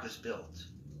the ark was built.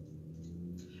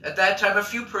 At that time, a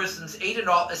few persons, 8 in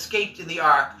all, escaped in the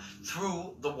ark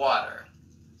through the water.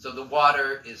 So the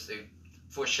water is the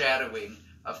foreshadowing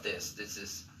of this. This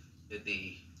is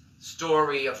the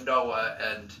story of Noah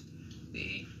and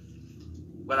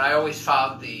what I always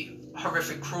found the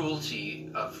horrific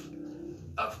cruelty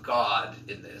of God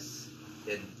in this,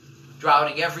 in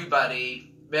drowning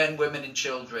everybody, men, women, and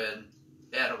children,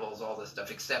 animals, all this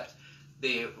stuff, except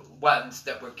the ones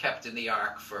that were kept in the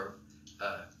ark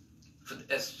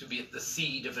as to be the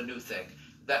seed of a new thing.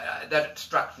 That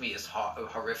struck me as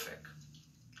horrific,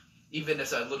 even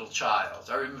as a little child.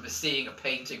 I remember seeing a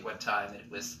painting one time, and it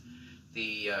was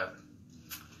the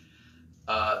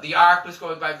ark was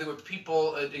going by. There were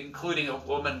people, including a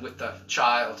woman with a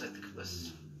child. I think it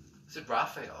was it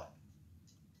Raphael?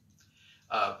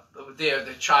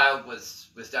 The child was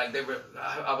dying. They were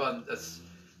up on this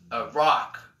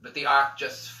rock, but the ark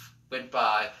just went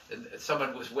by, and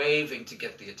someone was waving to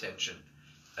get the attention,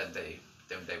 and they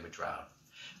would drown.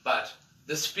 But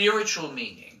the spiritual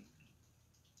meaning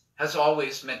has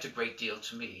always meant a great deal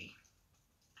to me,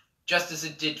 just as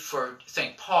it did for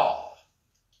St. Paul,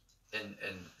 and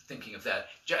thinking of that.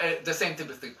 The same thing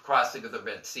with the crossing of the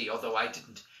Red Sea, although I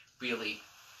didn't really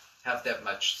have that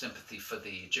much sympathy for the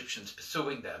Egyptians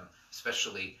pursuing them,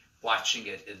 especially watching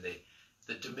it in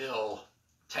the DeMille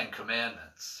 10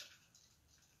 Commandments.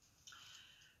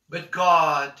 But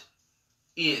God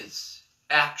is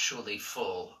actually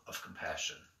full of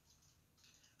compassion,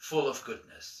 full of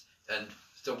goodness. And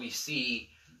so we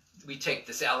take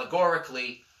this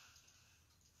allegorically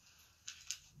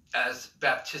as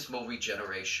baptismal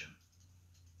regeneration.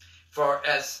 For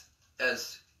as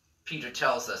Peter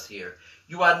tells us here,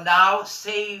 you are now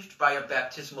saved by a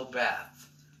baptismal bath,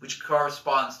 which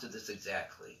corresponds to this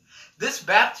exactly. This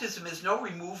baptism is no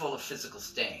removal of physical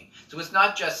stain. So it's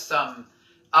not just some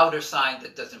outer sign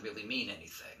that doesn't really mean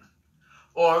anything,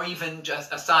 or even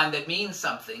just a sign that means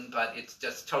something, but it's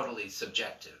just totally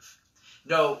subjective.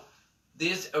 No,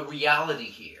 there's a reality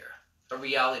here, a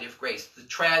reality of grace, the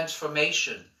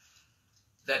transformation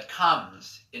that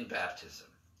comes in baptism.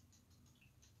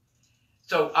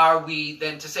 So are we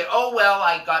then to say, oh, well,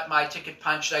 I got my ticket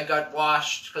punched, I got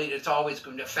washed, it's always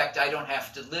going to affect, I don't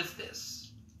have to live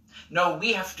this. No,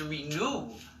 we have to renew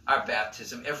our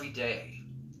baptism every day.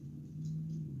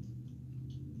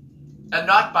 And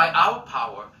not by our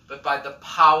power, but by the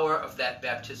power of that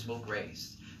baptismal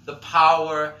grace. The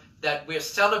power that we're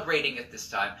celebrating at this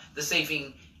time, the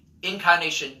saving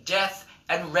incarnation, death,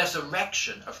 and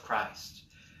resurrection of Christ,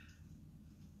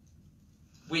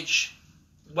 which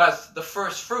was the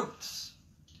first fruits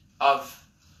of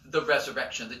the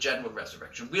resurrection, the general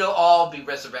resurrection. We'll all be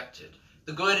resurrected,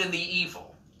 the good and the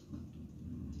evil.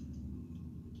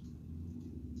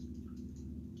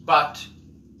 But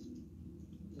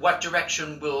what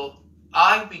direction will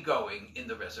I be going in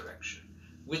the resurrection?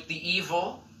 With the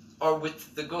evil or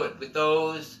with the good? With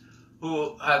those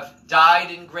who have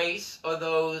died in grace or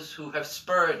those who have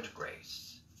spurned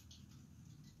grace?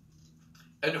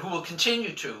 And who will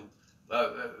continue to,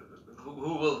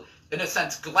 who will, in a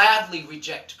sense, gladly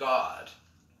reject God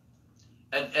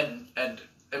and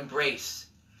embrace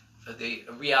the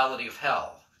reality of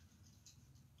hell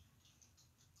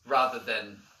rather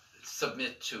than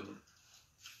submit to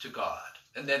God.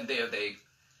 And then there they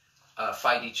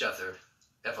fight each other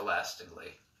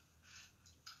everlastingly.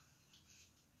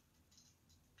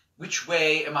 Which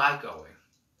way am I going?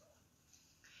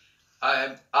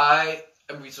 I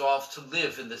am resolved to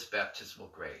live in this baptismal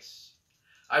grace.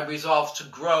 I'm resolved to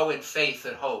grow in faith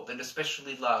and hope, and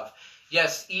especially love.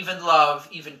 Yes, even love,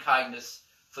 even kindness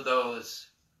for those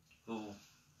who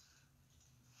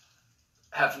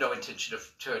have no intention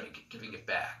of giving it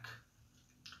back.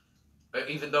 Or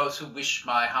even those who wish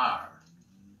my harm.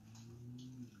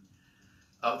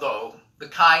 Although the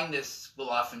kindness will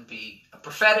often be a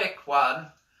prophetic one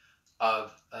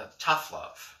of tough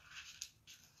love.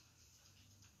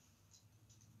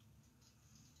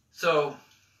 So,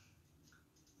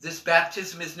 this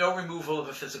baptism is no removal of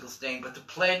a physical stain, but the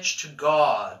pledge to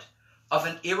God of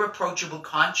an irreproachable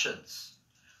conscience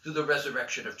through the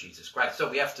resurrection of Jesus Christ. So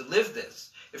we have to live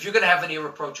this. If you're going to have an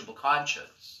irreproachable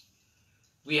conscience,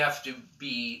 we have to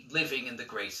be living in the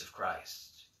grace of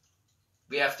Christ.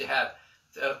 We have to have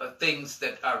things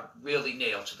that are really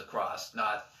nailed to the cross,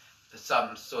 not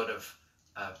some sort of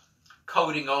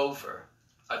coating over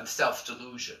on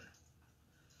self-delusion.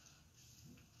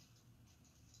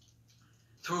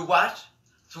 Through what?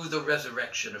 Through the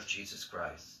resurrection of Jesus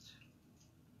Christ.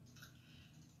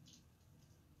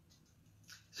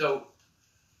 So,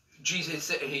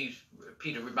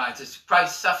 Peter reminds us,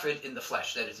 Christ suffered in the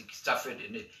flesh. That is, he suffered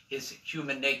in his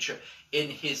human nature, in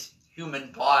his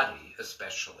human body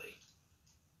especially.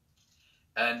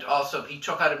 And also, he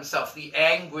took on himself the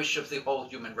anguish of the whole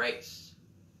human race,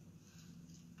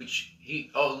 which he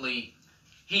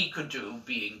could do,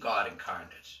 being God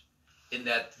incarnate, in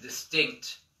that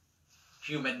distinct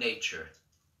human nature,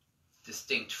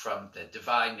 distinct from the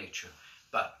divine nature,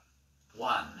 but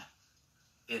one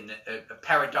in a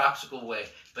paradoxical way,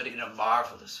 but in a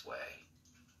marvelous way.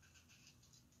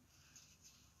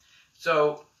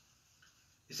 So,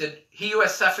 he said, he who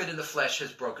has suffered in the flesh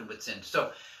has broken with sin.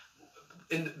 So,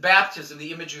 in baptism,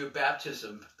 the imagery of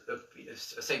baptism,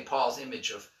 St. Paul's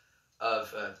image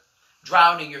of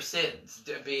drowning your sins,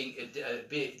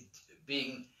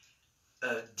 being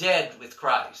dead with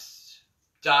Christ,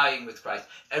 dying with Christ,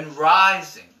 and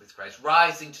rising with Christ,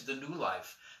 rising to the new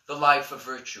life, the life of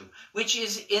virtue, which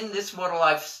is in this mortal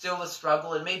life still a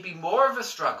struggle, and maybe more of a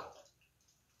struggle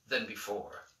than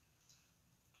before,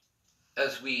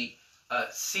 as we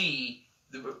see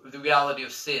the reality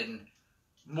of sin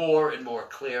more and more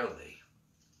clearly.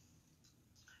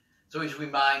 So he's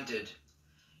reminded,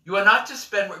 you are not to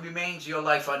spend what remains of your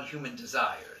life on human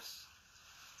desires,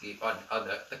 on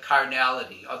the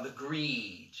carnality, on the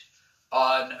greed,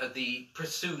 on the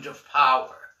pursuit of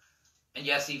power, and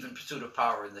yes, even pursuit of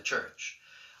power in the church.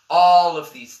 All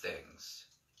of these things.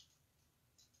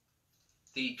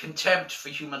 The contempt for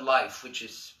human life, which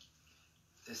is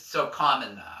so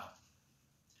common now,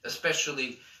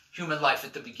 especially human life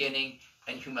at the beginning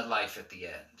and human life at the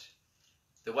end.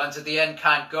 The ones at the end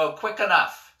can't go quick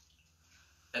enough,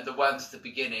 and the ones at the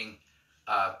beginning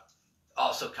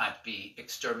also can't be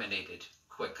exterminated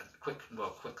more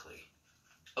quickly.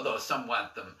 Although some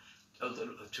want them a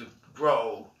little to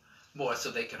grow more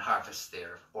so they can harvest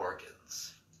their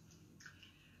organs.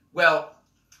 Well,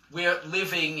 we're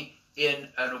living in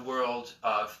a world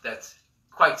that's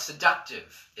quite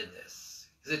seductive in this.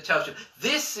 It tells you,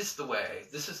 this is the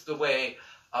way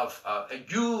of,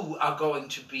 you are going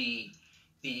to be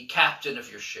the captain of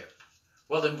your ship.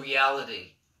 Well, in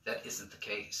reality, that isn't the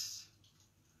case.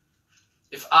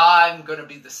 If I'm going to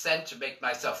be the center, make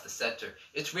myself the center,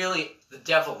 it's really the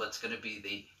devil that's going to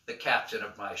be the captain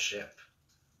of my ship.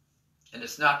 And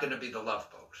it's not going to be the love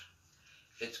boat.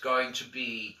 It's going to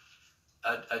be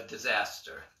a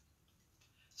disaster.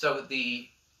 So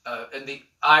and the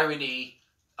irony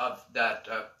of that,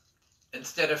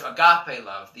 instead of agape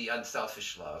love, the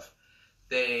unselfish love,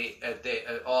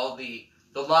 all the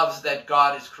loves that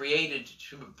God has created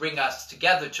to bring us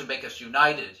together, to make us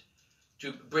united,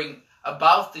 to bring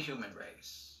about the human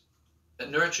race,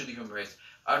 and nurture the human race,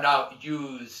 are now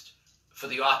used for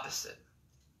the opposite,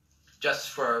 just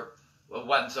for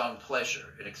one's own pleasure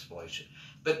and exploitation.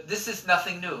 But this is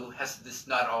nothing new. Has this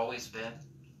not always been?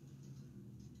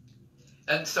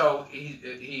 And so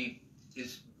he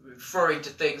is referring to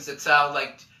things that sound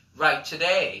like right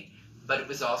today, but it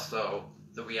was also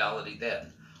the reality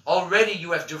then. Already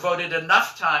you have devoted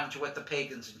enough time to what the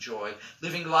pagans enjoy,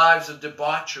 living lives of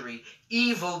debauchery,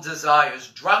 evil desires,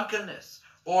 drunkenness,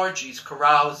 orgies,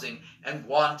 carousing, and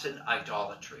wanton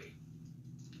idolatry.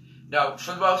 Now,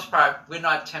 for the most part, we're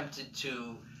not tempted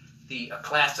to the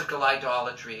classical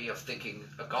idolatry of thinking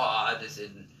a god is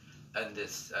in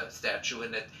this statue,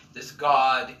 and that this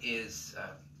god is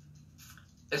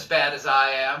as bad as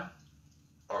I am,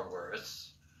 or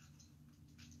worse,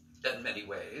 in many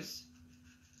ways.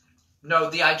 No,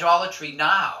 the idolatry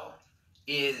now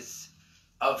is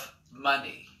of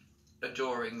money,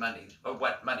 adoring money, or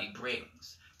what money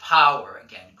brings. Power,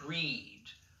 again, greed,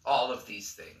 all of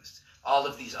these things, all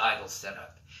of these idols set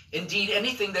up. Indeed,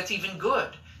 anything that's even good,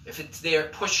 if it's there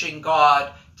pushing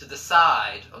God to the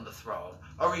side on the throne,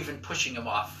 or even pushing him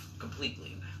off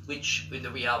completely, which in the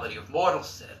reality of mortal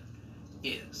sin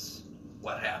is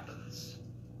what happens.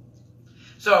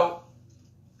 So,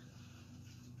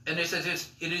 and he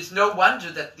says, it is no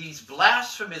wonder that these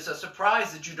blasphemies are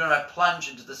surprised that you do not plunge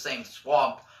into the same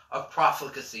swamp of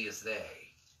profligacy as they.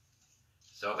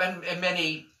 So, and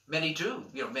many do.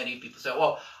 Many people say,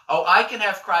 well, I can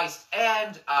have Christ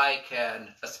and I can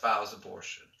espouse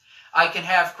abortion. I can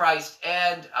have Christ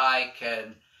and I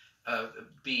can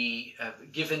be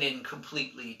given in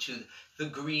completely to the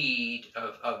greed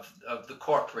of the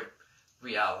corporate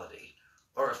reality,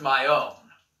 or of my own.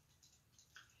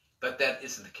 But that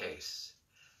isn't the case.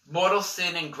 Mortal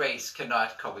sin and grace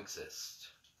cannot coexist.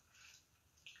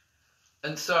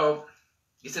 And so,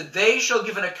 he said, they shall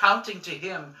give an accounting to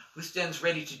him who stands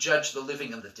ready to judge the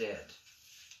living and the dead.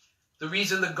 The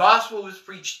reason the gospel was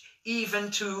preached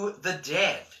even to the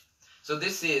dead. So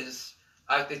this is,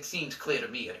 it seems clear to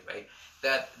me anyway,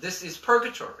 that this is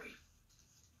purgatory.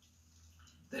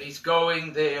 That he's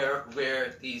going there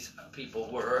where these people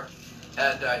were.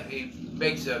 And he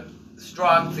makes a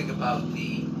strong thing about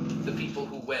the people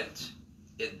who went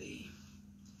in the,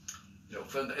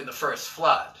 in the first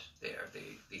flood there,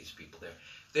 these people there.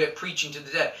 They're preaching to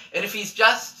the dead. And if he's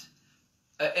just,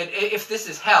 and if this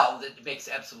is hell, it makes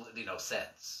absolutely no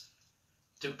sense.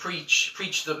 To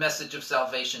preach the message of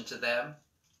salvation to them,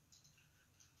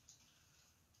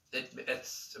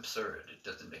 it's absurd. It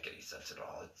doesn't make any sense at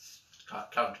all. It's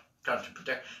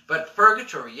counterproductive. But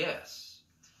purgatory, yes.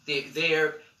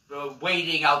 They're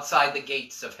waiting outside the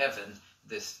gates of heaven,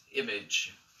 this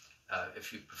image,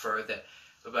 if you prefer that.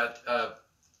 But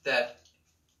that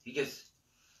he gives,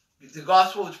 the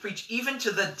gospel was preached even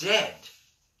to the dead.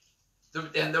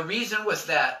 And the reason was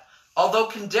that, although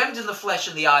condemned in the flesh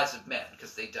in the eyes of men,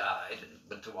 because they died and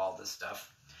went through all this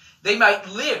stuff, they might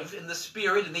live in the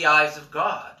spirit in the eyes of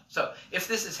God. So if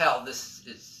this is hell, this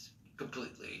is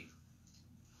completely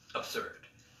absurd.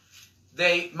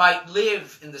 They might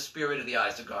live in the spirit of the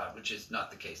eyes of God, which is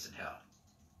not the case in hell.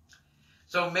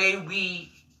 So may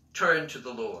we turn to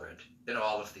the Lord in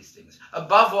all of these things.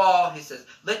 Above all, he says,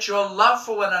 let your love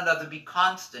for one another be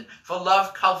constant, for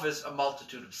love covers a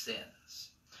multitude of sins.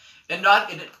 And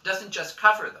it doesn't just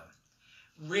cover them.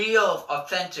 Real,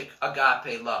 authentic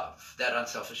agape love, that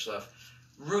unselfish love,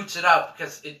 roots it out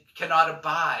because it cannot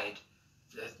abide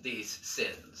these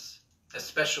sins,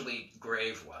 especially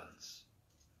grave ones.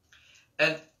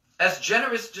 And as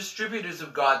generous distributors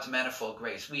of God's manifold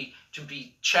grace, we to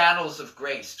be channels of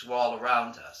grace to all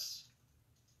around us.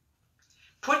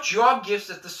 Put your gifts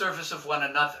at the service of one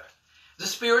another. The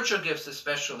spiritual gifts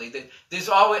especially. There's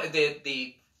always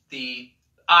the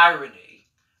irony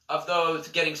of those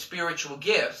getting spiritual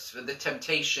gifts. The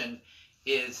temptation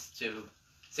is to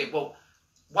say, well,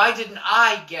 why didn't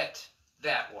I get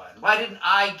that one? Why didn't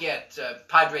I get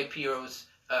Padre Pio's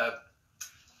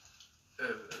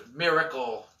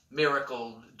miracle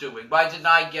doing? Why didn't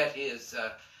I get his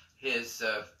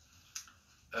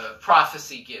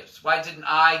prophecy gifts? Why didn't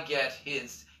I get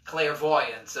his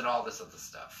clairvoyance and all this other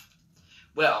stuff?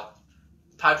 Well,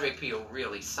 Padre Pio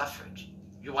really suffered.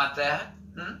 You want that?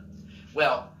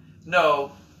 Well,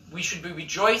 no, we should be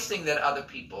rejoicing that other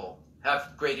people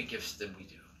have greater gifts than we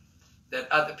do. That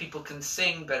other people can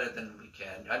sing better than we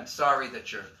can. I'm sorry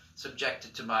that you're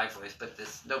subjected to my voice, but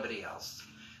there's nobody else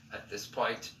at this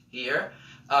point here.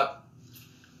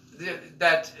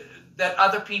 That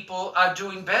other people are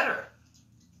doing better,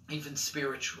 even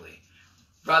spiritually,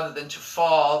 rather than to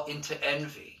fall into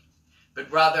envy, but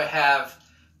rather have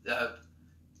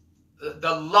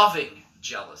the loving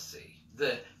jealousy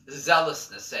the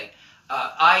zealousness, saying,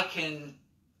 I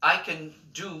can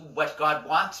do what God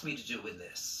wants me to do in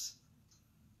this,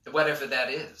 whatever that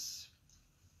is.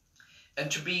 And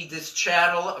to be this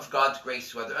channel of God's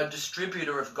grace to others, a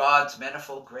distributor of God's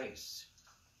manifold grace.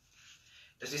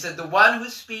 As he said, the one who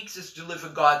speaks is to deliver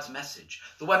God's message.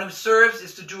 The one who serves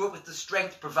is to do it with the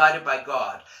strength provided by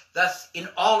God. Thus, in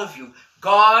all of you,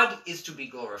 God is to be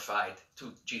glorified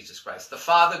through Jesus Christ. The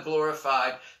Father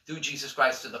glorified through Jesus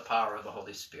Christ in the power of the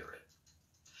Holy Spirit.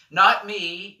 Not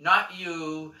me, not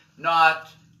you,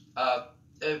 not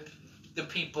the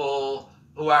people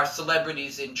who are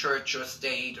celebrities in church or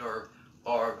state or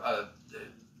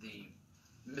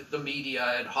the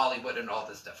media and Hollywood and all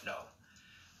this stuff. No.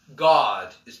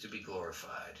 God is to be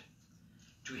glorified.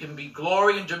 To him be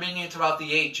glory and dominion throughout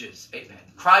the ages.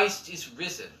 Amen. Christ is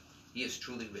risen. He is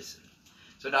truly risen.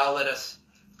 So now let us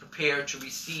prepare to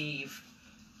receive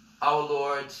our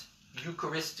Lord's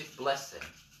Eucharistic blessing.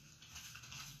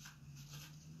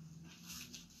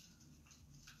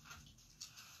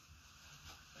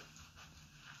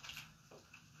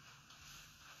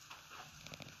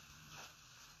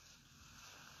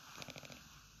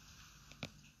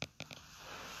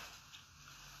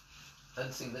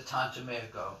 Let's sing the Tantum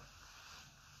Ergo.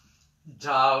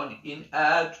 Down in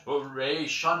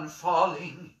adoration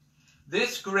falling,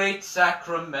 this great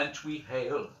sacrament we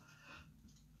hail.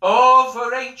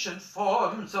 Over ancient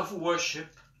forms of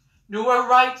worship, newer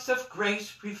rites of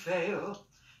grace prevail.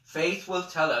 Faith will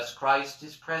tell us Christ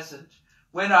is present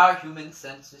when our human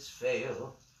senses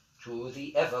fail. To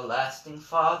the everlasting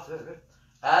Father,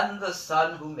 and the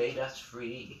Son who made us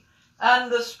free,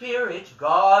 and the Spirit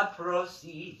God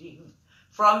proceeding,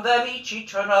 from them each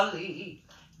eternally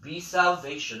be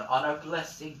salvation, honor,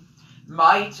 blessing,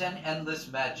 might, and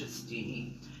endless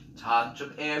majesty.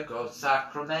 Tantum ergo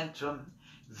sacramentum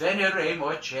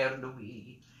veneremur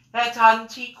cernui, et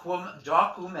antiquum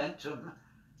documentum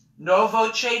novo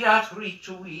cedat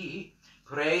ritui,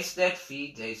 praest et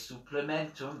fide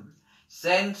supplementum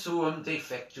sensuum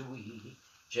defectui,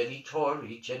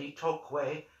 genitori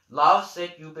genitoque laus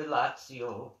et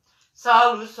jubilatio,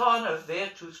 salus honor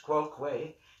virtus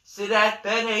quoque, sidat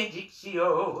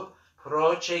benedictio,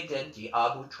 procedenti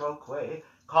abutroque,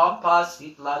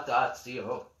 compassit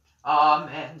laudatio.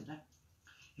 Amen.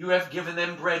 You have given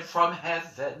them bread from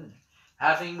heaven,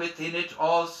 having within it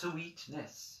all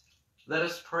sweetness. Let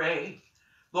us pray.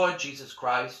 Lord Jesus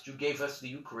Christ, you gave us the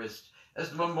Eucharist as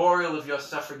the memorial of your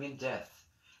suffering and death.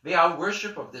 May our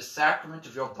worship of this sacrament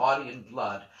of your body and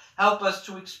blood help us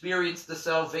to experience the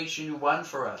salvation you won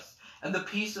for us and the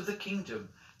peace of the kingdom.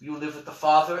 You live with the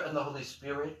Father and the Holy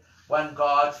Spirit, one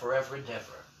God, forever and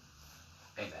ever.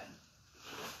 Amen.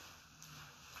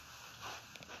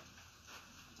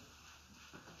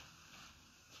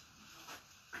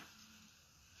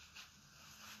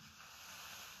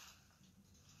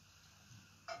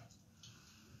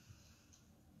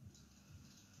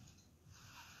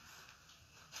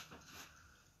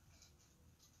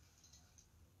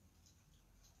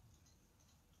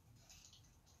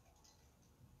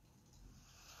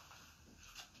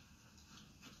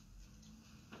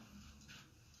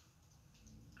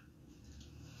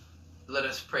 Let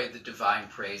us pray the divine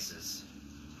praises.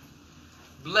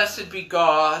 Blessed be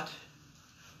God.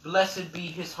 Blessed be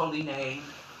his holy name.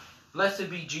 Blessed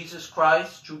be Jesus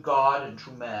Christ, true God and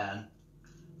true man.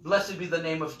 Blessed be the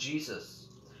name of Jesus.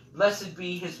 Blessed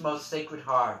be his most sacred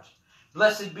heart.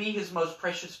 Blessed be his most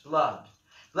precious blood.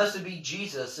 Blessed be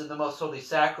Jesus in the most holy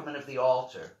sacrament of the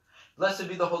altar. Blessed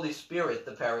be the Holy Spirit,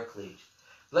 the Paraclete.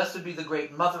 Blessed be the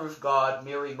great Mother of God,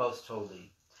 Mary most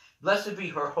holy. Blessed be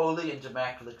her holy and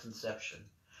immaculate conception.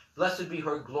 Blessed be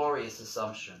her glorious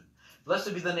assumption.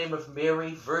 Blessed be the name of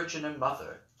Mary, Virgin and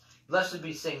Mother. Blessed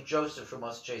be Saint Joseph, her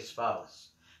most chaste spouse.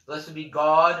 Blessed be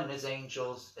God and his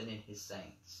angels and in his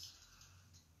saints.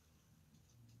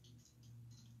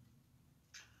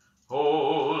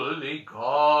 Holy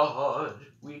God,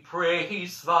 we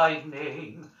praise thy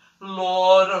name.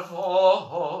 Lord of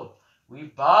all, we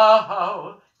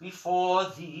bow before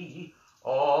thee.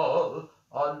 All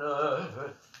on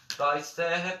earth thy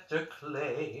scepter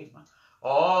claim,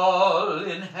 all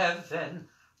in heaven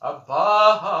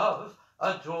above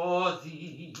adore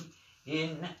thee.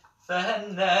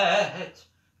 Infinite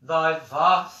thy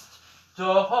vast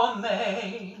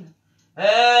domain,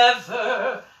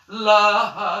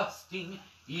 everlasting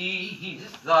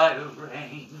is thy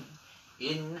reign.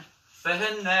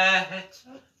 Infinite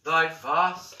thy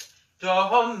vast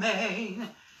domain,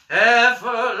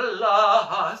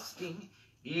 everlasting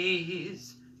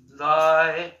is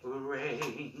thy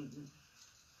reign.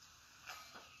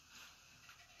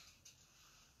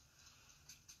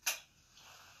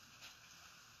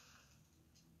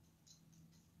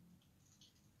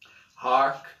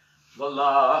 Hark the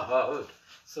loud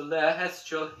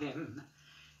celestial hymn,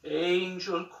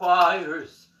 angel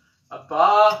choirs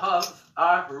above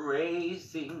are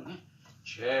raising,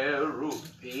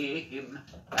 cherubim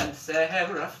and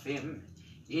seraphim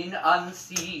in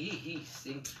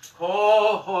unceasing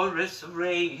chorus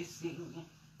raising,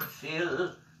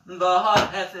 fill the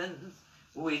heavens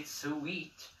with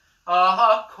sweet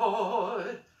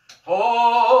accord.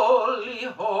 Holy,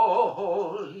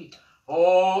 holy,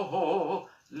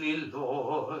 holy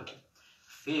Lord,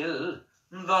 fill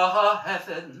the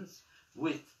heavens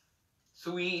with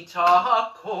sweet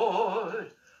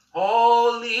accord.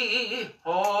 Holy,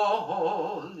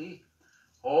 holy,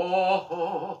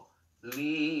 holy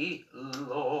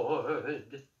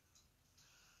Lord.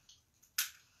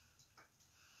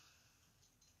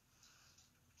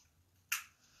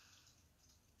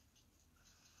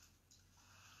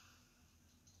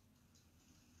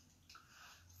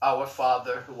 Our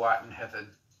Father, who art in heaven,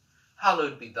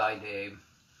 hallowed be thy name.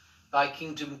 Thy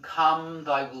kingdom come,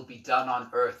 thy will be done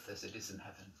on earth as it is in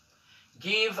heaven.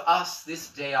 Give us this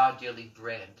day our daily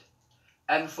bread,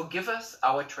 and forgive us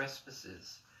our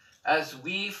trespasses, as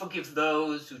we forgive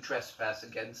those who trespass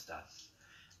against us.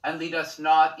 And lead us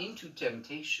not into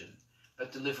temptation,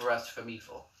 but deliver us from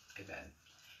evil. Amen.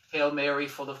 Hail Mary,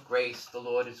 full of grace, the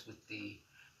Lord is with thee.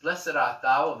 Blessed art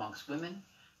thou amongst women,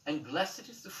 and blessed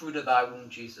is the fruit of thy womb,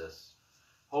 Jesus.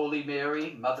 Holy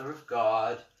Mary, Mother of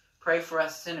God, pray for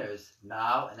us sinners,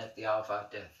 now and at the hour of our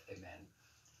death. Amen.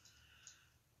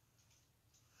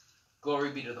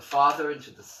 Glory be to the Father, and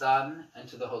to the Son, and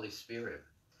to the Holy Spirit,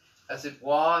 as it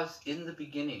was in the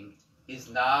beginning, is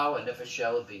now, and ever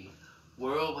shall be,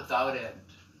 world without end.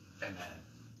 Amen.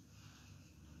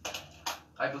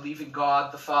 I believe in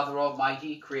God, the Father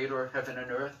Almighty, creator of heaven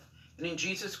and earth, and in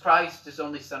Jesus Christ, his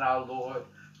only Son, our Lord,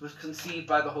 who was conceived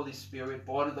by the Holy Spirit,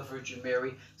 born of the Virgin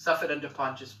Mary, suffered under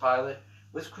Pontius Pilate,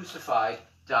 was crucified,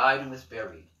 died, and was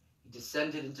buried. He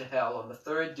descended into hell. On the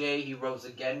third day he rose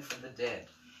again from the dead.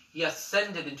 He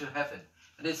ascended into heaven,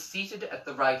 and is seated at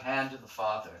the right hand of the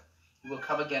Father. He will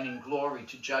come again in glory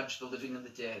to judge the living and the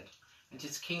dead, and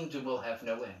his kingdom will have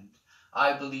no end.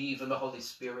 I believe in the Holy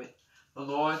Spirit, the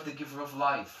Lord, the giver of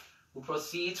life, who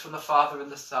proceeds from the Father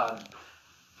and the Son,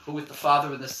 who with the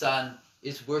Father and the Son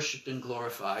is worshipped and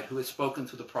glorified, who has spoken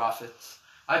through the prophets.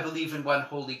 I believe in one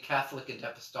holy Catholic and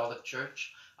Apostolic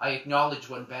Church. I acknowledge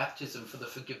one baptism for the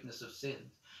forgiveness of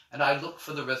sins, and I look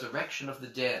for the resurrection of the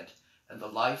dead and the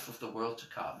life of the world to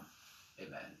come.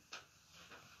 Amen.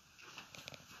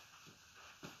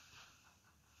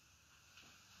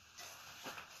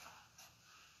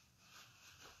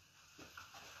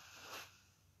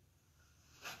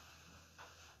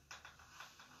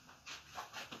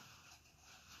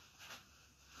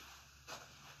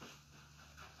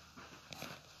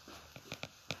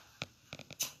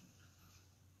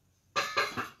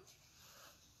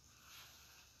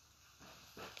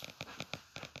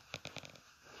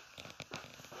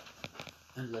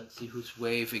 And let's see who's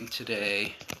waving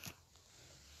today.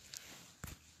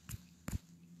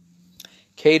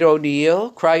 Kate O'Neill,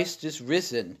 Christ is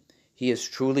risen. He is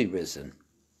truly risen.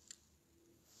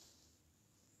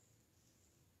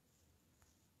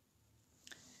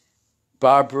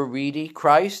 Barbara Reedy,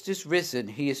 Christ is risen.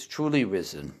 He is truly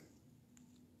risen.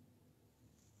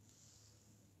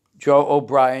 Joe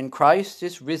O'Brien, Christ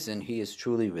is risen. He is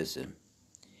truly risen.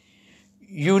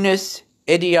 Eunice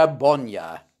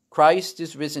Ediabonya, Christ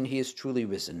is risen, he is truly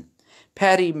risen.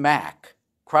 Patty Mack,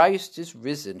 Christ is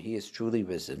risen, he is truly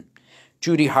risen.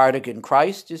 Judy Hardigan,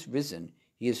 Christ is risen,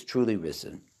 he is truly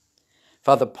risen.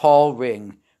 Father Paul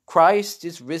Ring, Christ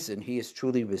is risen, he is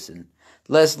truly risen.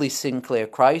 Leslie Sinclair,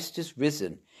 Christ is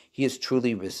risen, he is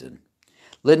truly risen.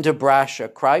 Linda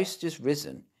Brasher, Christ is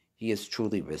risen, he is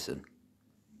truly risen.